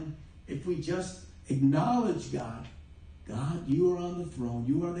time, if we just acknowledge God. God, you are on the throne.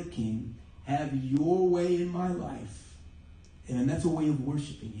 You are the king. Have your way in my life. And that's a way of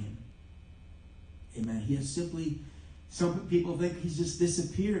worshiping him. Amen. He has simply, some people think he's just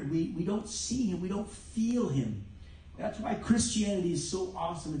disappeared. We don't see him. We don't feel him. That's why Christianity is so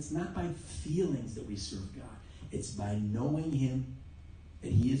awesome. It's not by feelings that we serve God. It's by knowing him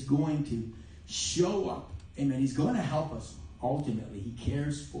that he is going to show up. Amen. He's going to help us ultimately. He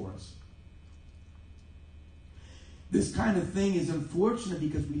cares for us. This kind of thing is unfortunate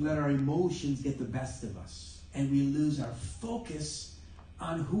because we let our emotions get the best of us. And we lose our focus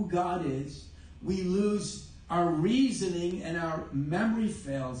on who God is. We lose our reasoning and our memory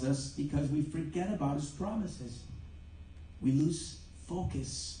fails us because we forget about his promises. We lose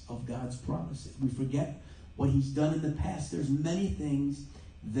focus of God's promises. We forget what he's done in the past. There's many things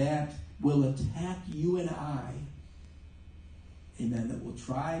that will attack you and I, amen, that will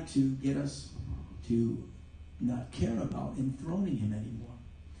try to get us to not care about enthroning him anymore.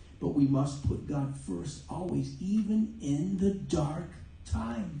 But we must put God first always, even in the dark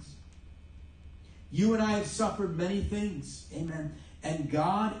times. You and I have suffered many things, amen, and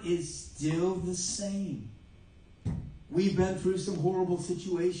God is still the same. We've been through some horrible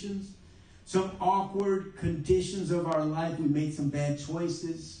situations, some awkward conditions of our life. We made some bad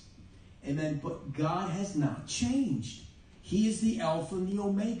choices, amen, but God has not changed. He is the Alpha and the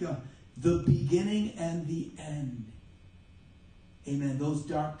Omega, the beginning and the end. Amen. Those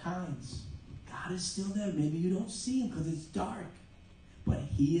dark times, God is still there. Maybe you don't see him because it's dark, but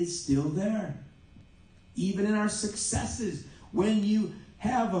he is still there. Even in our successes, when you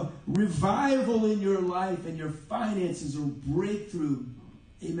have a revival in your life and your finances or breakthrough,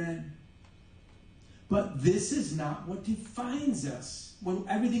 amen. But this is not what defines us. When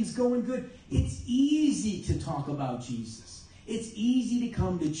everything's going good, it's easy to talk about Jesus. It's easy to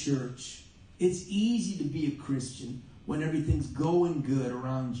come to church. It's easy to be a Christian when everything's going good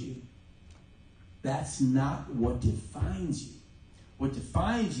around you. That's not what defines you. What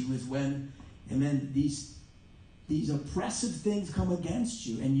defines you is when, amen, these oppressive things come against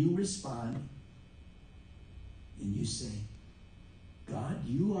you and you respond and you say, God,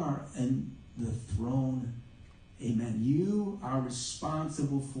 you are in the throne. Amen. You are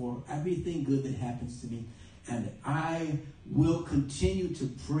responsible for everything good that happens to me. And I will continue to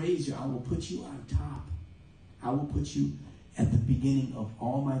praise you. I will put you on top. I will put you at the beginning of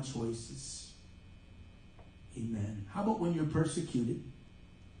all my choices. Amen. How about when you're persecuted?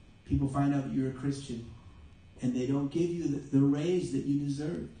 People find out that you're a Christian and they don't give you the raise that you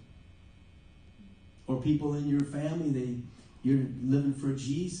deserve. Or people in your family, you're living for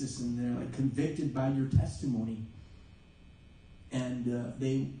Jesus and they're like convicted by your testimony. And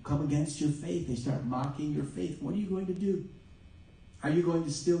they come against your faith. They start mocking your faith. What are you going to do? Are you going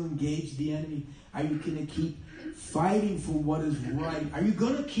to still engage the enemy? Are you going to keep fighting for what is right? Are you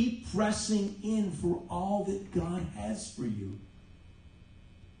going to keep pressing in for all that God has for you?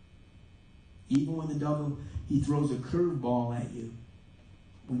 Even when the devil, he throws a curveball at you,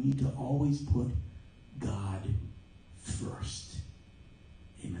 we need to always put God first.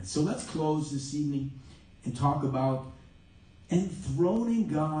 Amen. So let's close this evening and talk about enthroning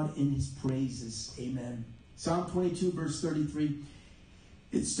God in his praises. Amen. Psalm 22, verse 33.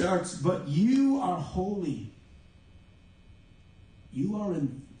 It starts, but you are holy. You are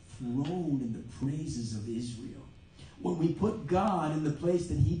enthroned in the praises of Israel. When we put God in the place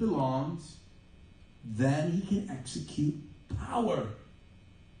that he belongs, then he can execute power.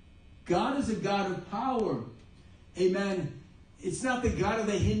 God is a God of power. Amen. It's not the God of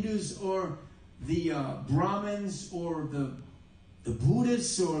the Hindus or the Brahmins or the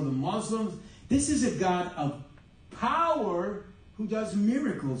Buddhists or the Muslims. This is a God of power who does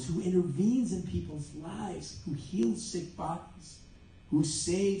miracles, who intervenes in people's lives, who heals sick bodies, who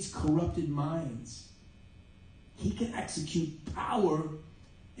saves corrupted minds. He can execute power.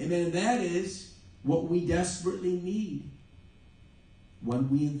 Amen. And that is what we desperately need when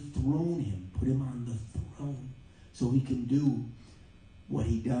we enthrone him, put him on the throne so he can do what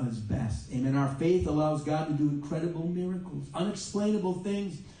he does best. Amen. Our faith allows God to do incredible miracles. Unexplainable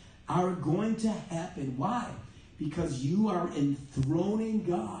things are going to happen. Why? Because you are enthroning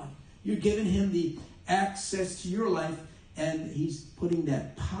God. You're giving him the access to your life, and he's putting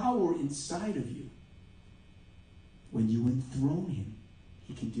that power inside of you. When you enthrone him,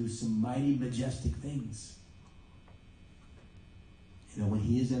 he can do some mighty, majestic things. You know, when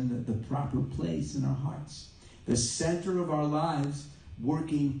he is in the proper place in our hearts, the center of our lives,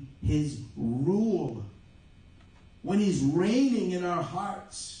 working his rule. When he's reigning in our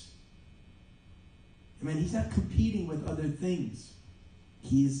hearts. Amen. He's not competing with other things.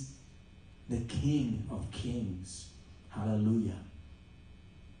 He is the King of Kings. Hallelujah.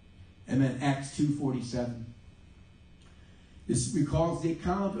 Amen. Acts 2:47. This recalls the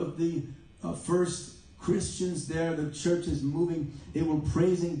account of the first Christians there. The church is moving. They were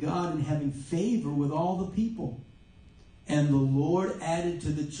praising God and having favor with all the people. And the Lord added to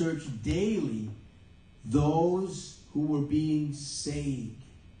the church daily those who were being saved.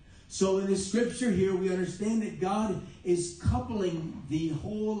 So in the scripture here, we understand that God is coupling the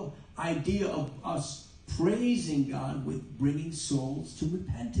whole idea of us praising God with bringing souls to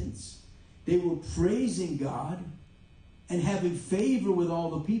repentance. They were praising God and having favor with all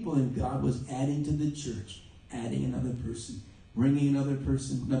the people, and God was adding to the church, adding another person, bringing another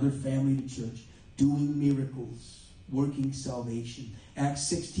person, another family to church, doing miracles, working salvation. Acts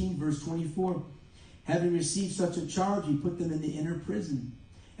 16, verse 24. Having received such a charge, he put them in the inner prison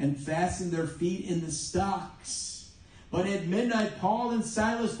and fastened their feet in the stocks. But at midnight, Paul and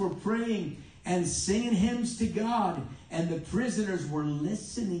Silas were praying and singing hymns to God, and the prisoners were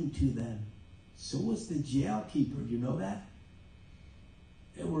listening to them. So was the jail keeper. You know that?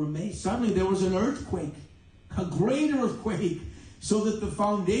 They were amazed. Suddenly there was an earthquake, a great earthquake, so that the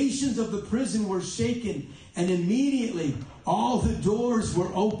foundations of the prison were shaken, and immediately all the doors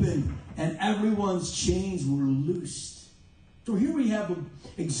were opened and everyone's chains were loosed. So here we have an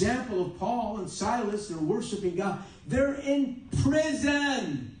example of Paul and Silas. They're worshiping God. They're in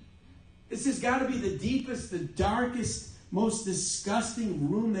prison. This has got to be the deepest, the darkest, most disgusting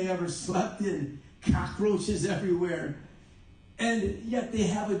room they ever slept in. Cockroaches everywhere. And yet they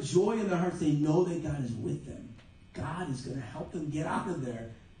have a joy in their hearts. They know that God is with them. God is going to help them get out of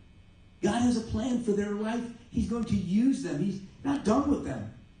there. God has a plan for their life. He's going to use them. He's not done with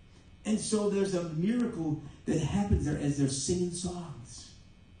them. And so there's a miracle that happens there as they're singing songs.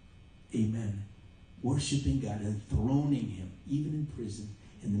 Amen. Worshiping God, enthroning Him, even in prison,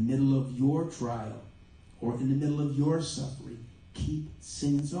 in the middle of your trial or in the middle of your suffering. Keep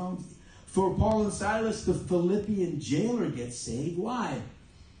singing songs. For Paul and Silas, the Philippian jailer gets saved. Why?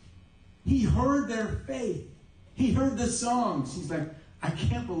 He heard their faith. He heard the songs. He's like, I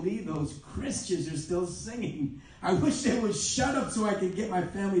can't believe those Christians are still singing. I wish they would shut up so I could get my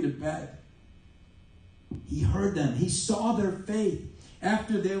family to bed. He heard them. He saw their faith.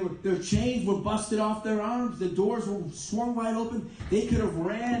 After their chains were busted off their arms, the doors were swung wide open. They could have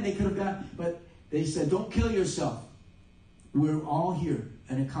ran. They could have got, but they said, don't kill yourself. We're all here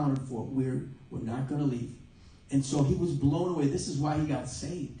and accounted for. We're not going to leave. And so he was blown away. This is why he got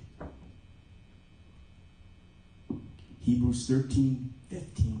saved. Hebrews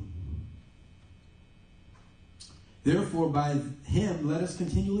 13:15. Therefore, by him, let us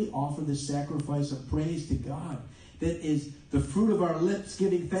continually offer the sacrifice of praise to God. That is the fruit of our lips,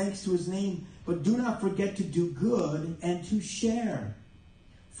 giving thanks to his name. But do not forget to do good and to share.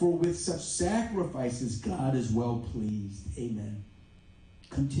 For with such sacrifices, God is well pleased. Amen.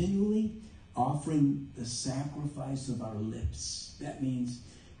 Continually offering the sacrifice of our lips. That means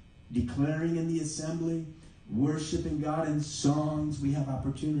declaring in the assembly, worshiping God in songs. We have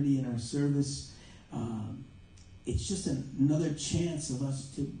opportunity in our service. It's just another chance of us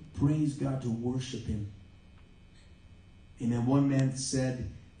to praise God, to worship him. Amen. One man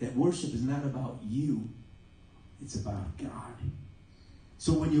said that worship is not about you. It's about God.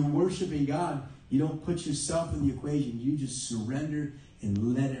 So when you're worshiping God, you don't put yourself in the equation. You just surrender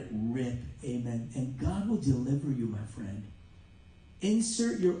and let it rip. Amen. And God will deliver you, my friend.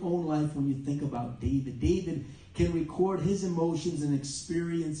 Insert your own life when you think about David. David can record his emotions and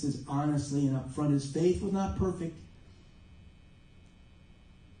experiences honestly and upfront. His faith was not perfect.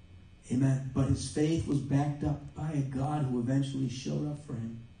 Amen. But his faith was backed up by a God who eventually showed up for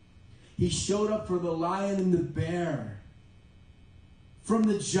him. He showed up for the lion and the bear. From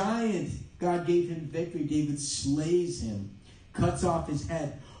the giant, God gave him victory. David slays him, cuts off his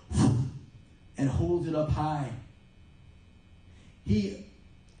head, and holds it up high. He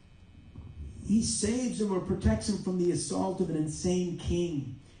saves him or protects him from the assault of an insane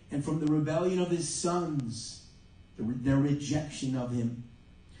king and from the rebellion of his sons, their rejection of him.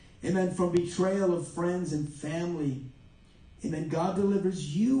 Amen. From betrayal of friends and family. Amen. God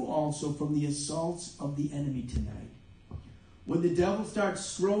delivers you also from the assaults of the enemy tonight. When the devil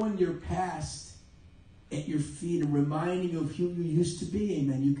starts throwing your past at your feet and reminding you of who you used to be,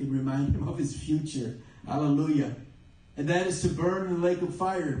 amen, you can remind him of his future. Hallelujah. And that is to burn in the lake of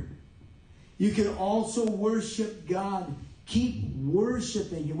fire. You can also worship God. Keep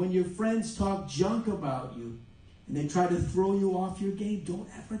worshiping him. When your friends talk junk about you and they try to throw you off your game, don't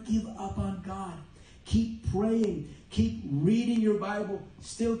ever give up on God. Keep praying. Keep reading your Bible.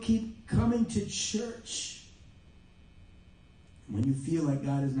 Still keep coming to church. When you feel like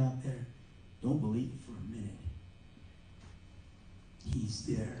God is not there, don't believe it for a minute. He's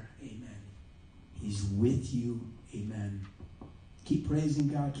there. Amen. He's with you. Amen. Keep praising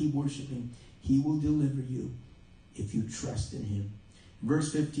God. Keep worshiping. He will deliver you if you trust in him.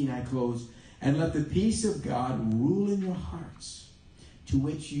 Verse 15, I close. And let the peace of God rule in your hearts, to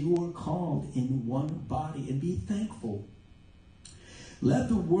which you are called in one body, and be thankful. Let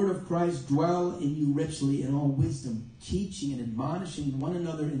the word of Christ dwell in you richly in all wisdom, teaching and admonishing one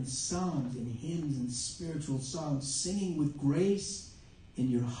another in psalms and hymns and spiritual songs, singing with grace in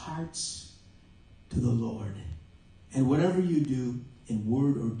your hearts to the Lord. And whatever you do in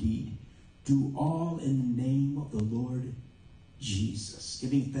word or deed, do all in the name of the Lord Jesus,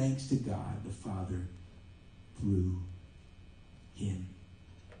 giving thanks to God the Father through him.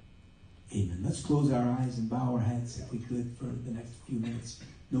 Amen. Let's close our eyes and bow our heads, if we could, for the next few minutes.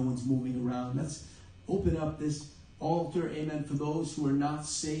 No one's moving around. Let's open up this altar, amen, for those who are not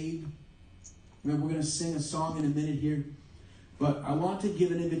saved. Amen. We're going to sing a song in a minute here. But I want to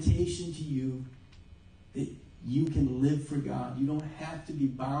give an invitation to you that you can live for God. You don't have to be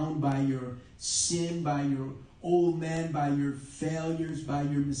bound by your sin, by your old man, by your failures, by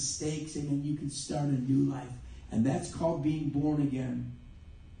your mistakes. Amen. You can start a new life. And that's called being born again.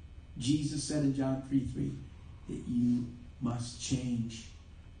 Jesus said in John 3:3 that you must change.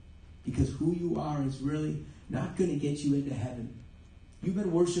 Because who you are is really not going to get you into heaven. You've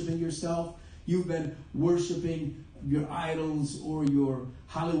been worshiping yourself. You've been worshiping your idols or your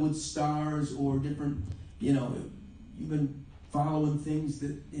Hollywood stars or different, you've been following things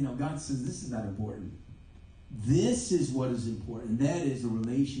that, God says this is not important. This is what is important. That is a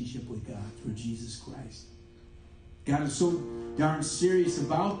relationship with God through Jesus Christ. God is so darn serious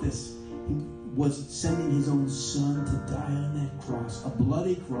about this. He was sending his own son to die on that cross, a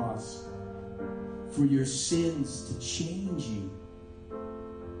bloody cross, for your sins, to change you,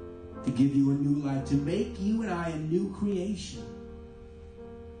 to give you a new life, to make you and I a new creation,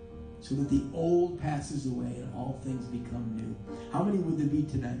 so that the old passes away and all things become new. How many would there be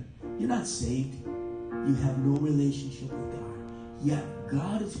tonight? You're not saved. You have no relationship with God. Yet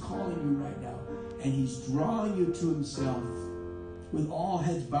God is calling you right now. And he's drawing you to himself with all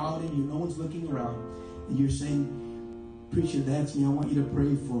heads bowed in you. No one's looking around. And you're saying, preacher, that's me. I want you to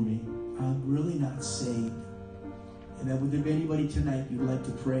pray for me. I'm really not saved. And then would there be anybody tonight you'd like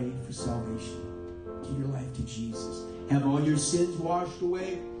to pray for salvation? Give your life to Jesus. Have all your sins washed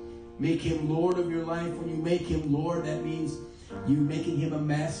away. Make him Lord of your life. When you make him Lord, that means you're making him a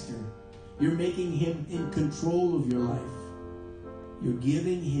master. You're making him in control of your life. You're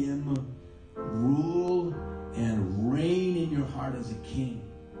giving him rule and reign in your heart as a king.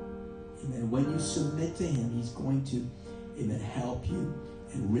 Amen. When you submit to him, he's going to, amen, help you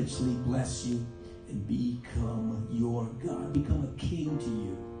and richly bless you and become your God, become a king to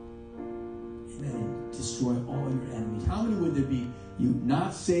you. Amen. And destroy all your enemies. How many would there be? You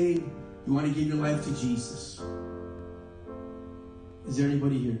not saved, you want to give your life to Jesus. Is there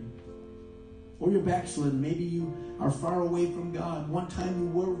anybody here? Or you're backslidden. Maybe you are far away from God. One time you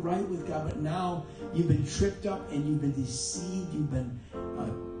were right with God, but now you've been tripped up and you've been deceived. You've been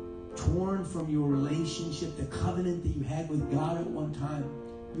torn from your relationship, the covenant that you had with God at one time.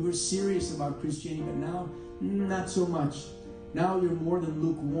 You were serious about Christianity, but now, not so much. Now you're more than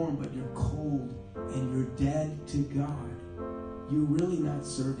lukewarm, but you're cold and you're dead to God. You're really not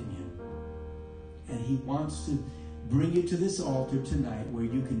serving him. And he wants to bring you to this altar tonight where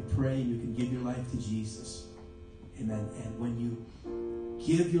you can pray and you can give your life to Jesus. Amen. And when you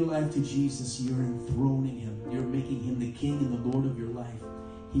give your life to Jesus, you're enthroning him. You're making him the king and the Lord of your life.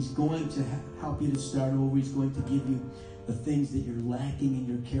 He's going to help you to start over. He's going to give you the things that you're lacking in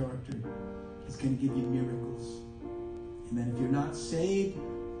your character. He's going to give you miracles. Amen. If you're not saved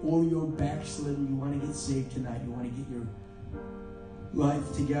or you're backslidden, you want to get saved tonight. You want to get your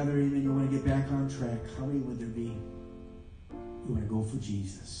life together. Amen. You want to get back on track. How many would there be? You want to go for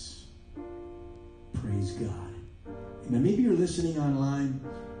Jesus. Praise God. Amen. Maybe you're listening online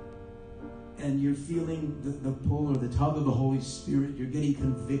and you're feeling the pull or the tug of the Holy Spirit. You're getting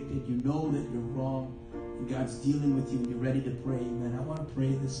convicted. You know that you're wrong. And God's dealing with you and you're ready to pray. Amen. I want to pray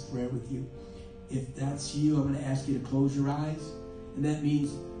this prayer with you. If that's you, I'm going to ask you to close your eyes. And that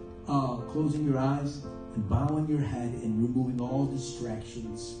means closing your eyes and bowing your head and removing all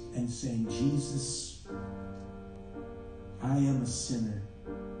distractions and saying, Jesus, I am a sinner.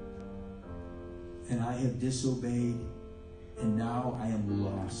 And I have disobeyed. And now I am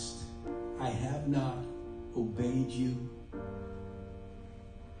lost. I have not obeyed you.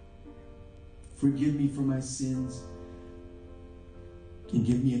 Forgive me for my sins and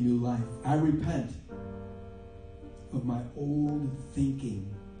give me a new life. I repent of my old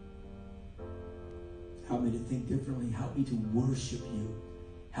thinking. Help me to think differently. Help me to worship you.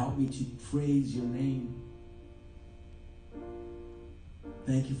 Help me to praise your name.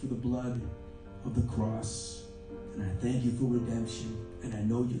 Thank you for the blood of the cross. And I thank you for redemption. And I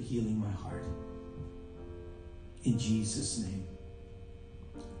know you're healing my heart. In Jesus' name,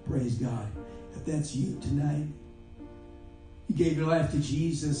 Praise God. If that's you tonight, you gave your life to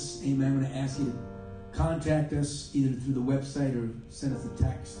Jesus, amen, I'm going to ask you to contact us either through the website or send us a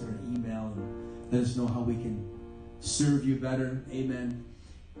text or an email and let us know how we can serve you better, amen.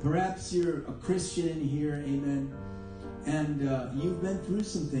 Perhaps you're a Christian in here, amen, and you've been through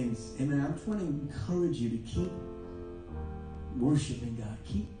some things, amen. I just want to encourage you to keep worshiping God.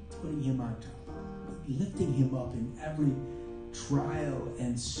 Keep putting Him on top, lifting Him up in every trial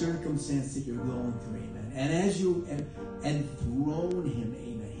and circumstance that you're going through, amen. And as you enthrone Him,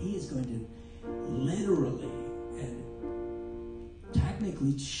 amen, He is going to literally and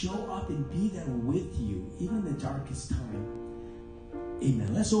technically show up and be there with you, even in the darkest time.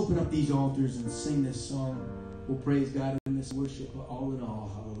 Amen. Let's open up these altars and sing this song. We'll praise God in this worship, all in all.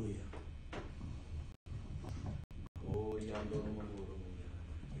 Hallelujah.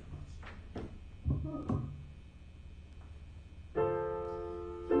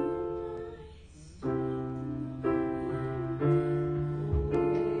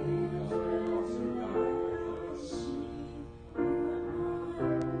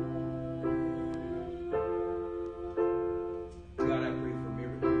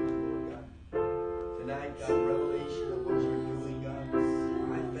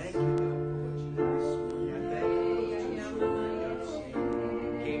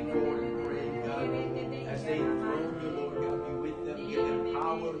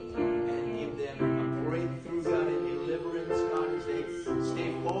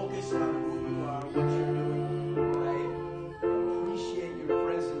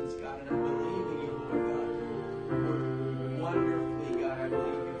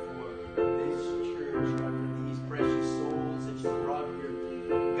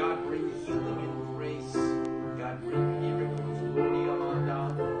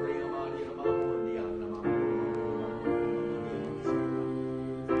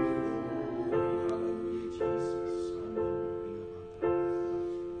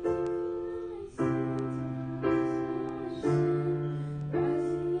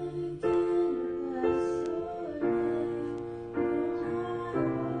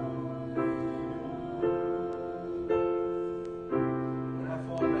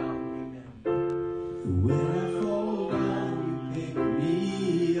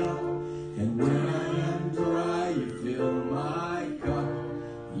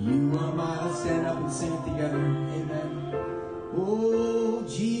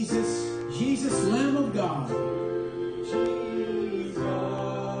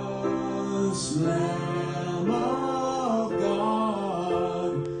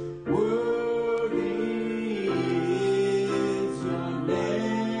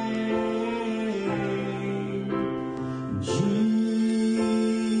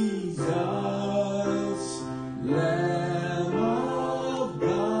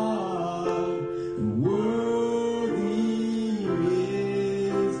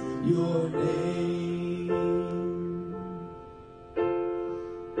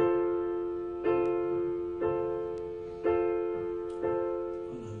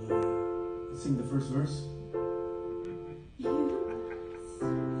 Verse.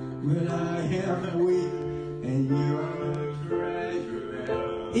 When I am weak and you are a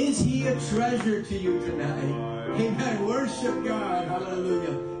treasure. Is He a treasure to you tonight? Amen. Worship God.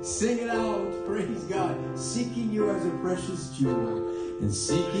 Hallelujah. Sing it out. Praise God. Seeking you as a precious jewel. And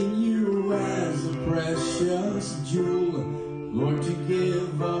seeking you as a precious jewel. Lord, to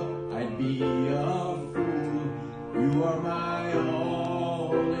give up, I'd be a fool. You are my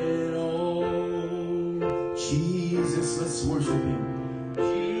all in all. Jesus, let's worship Him.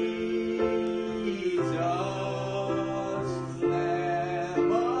 Jesus,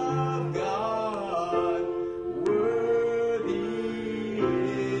 Lamb of God, worthy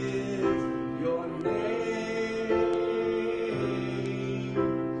is your name.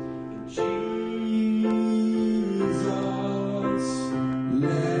 Jesus,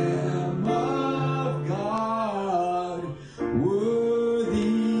 Lamb of God,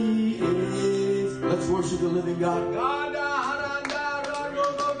 worthy is. Let's worship the living God.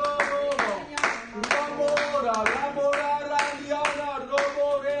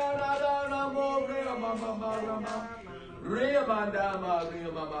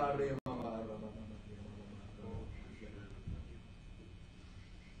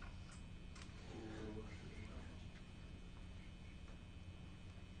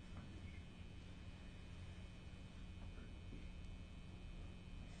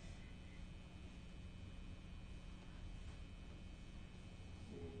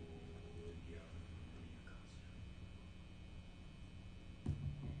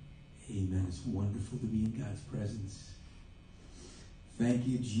 Amen. It's wonderful to be in God's presence. Thank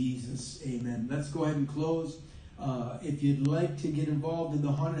you, Jesus. Amen. Let's go ahead and close. If you'd like to get involved in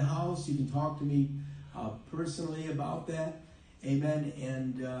the haunted house, you can talk to me personally about that. Amen.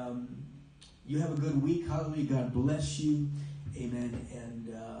 And you have a good week. Hallelujah. God bless you. Amen.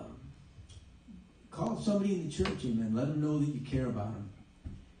 And call somebody in the church. Amen. Let them know that you care about them.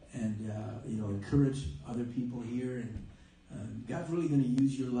 And, encourage other people here. And God's really going to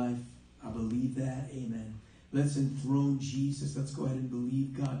use your life. I believe that. Amen. Let's enthrone Jesus. Let's go ahead and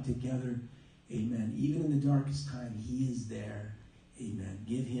believe God together. Amen. Even in the darkest time, He is there. Amen.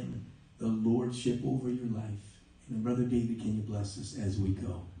 Give Him the lordship over your life. And Brother David, can you bless us as we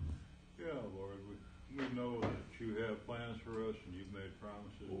go? Yeah, Lord. We know that you have plans for us, and you've made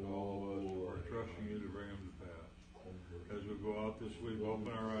promises to all of us. And we're trusting you to bring them to pass. As we go out this week,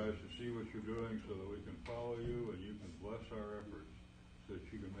 open our eyes to see what you're doing so that we can follow you and you can bless our efforts so that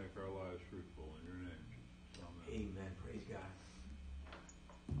you can make our lives fruitful. In your name, Jesus. Amen. Amen. Praise God.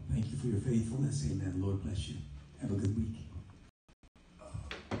 Thank you for your faithfulness. Amen. Lord bless you. Have a good week.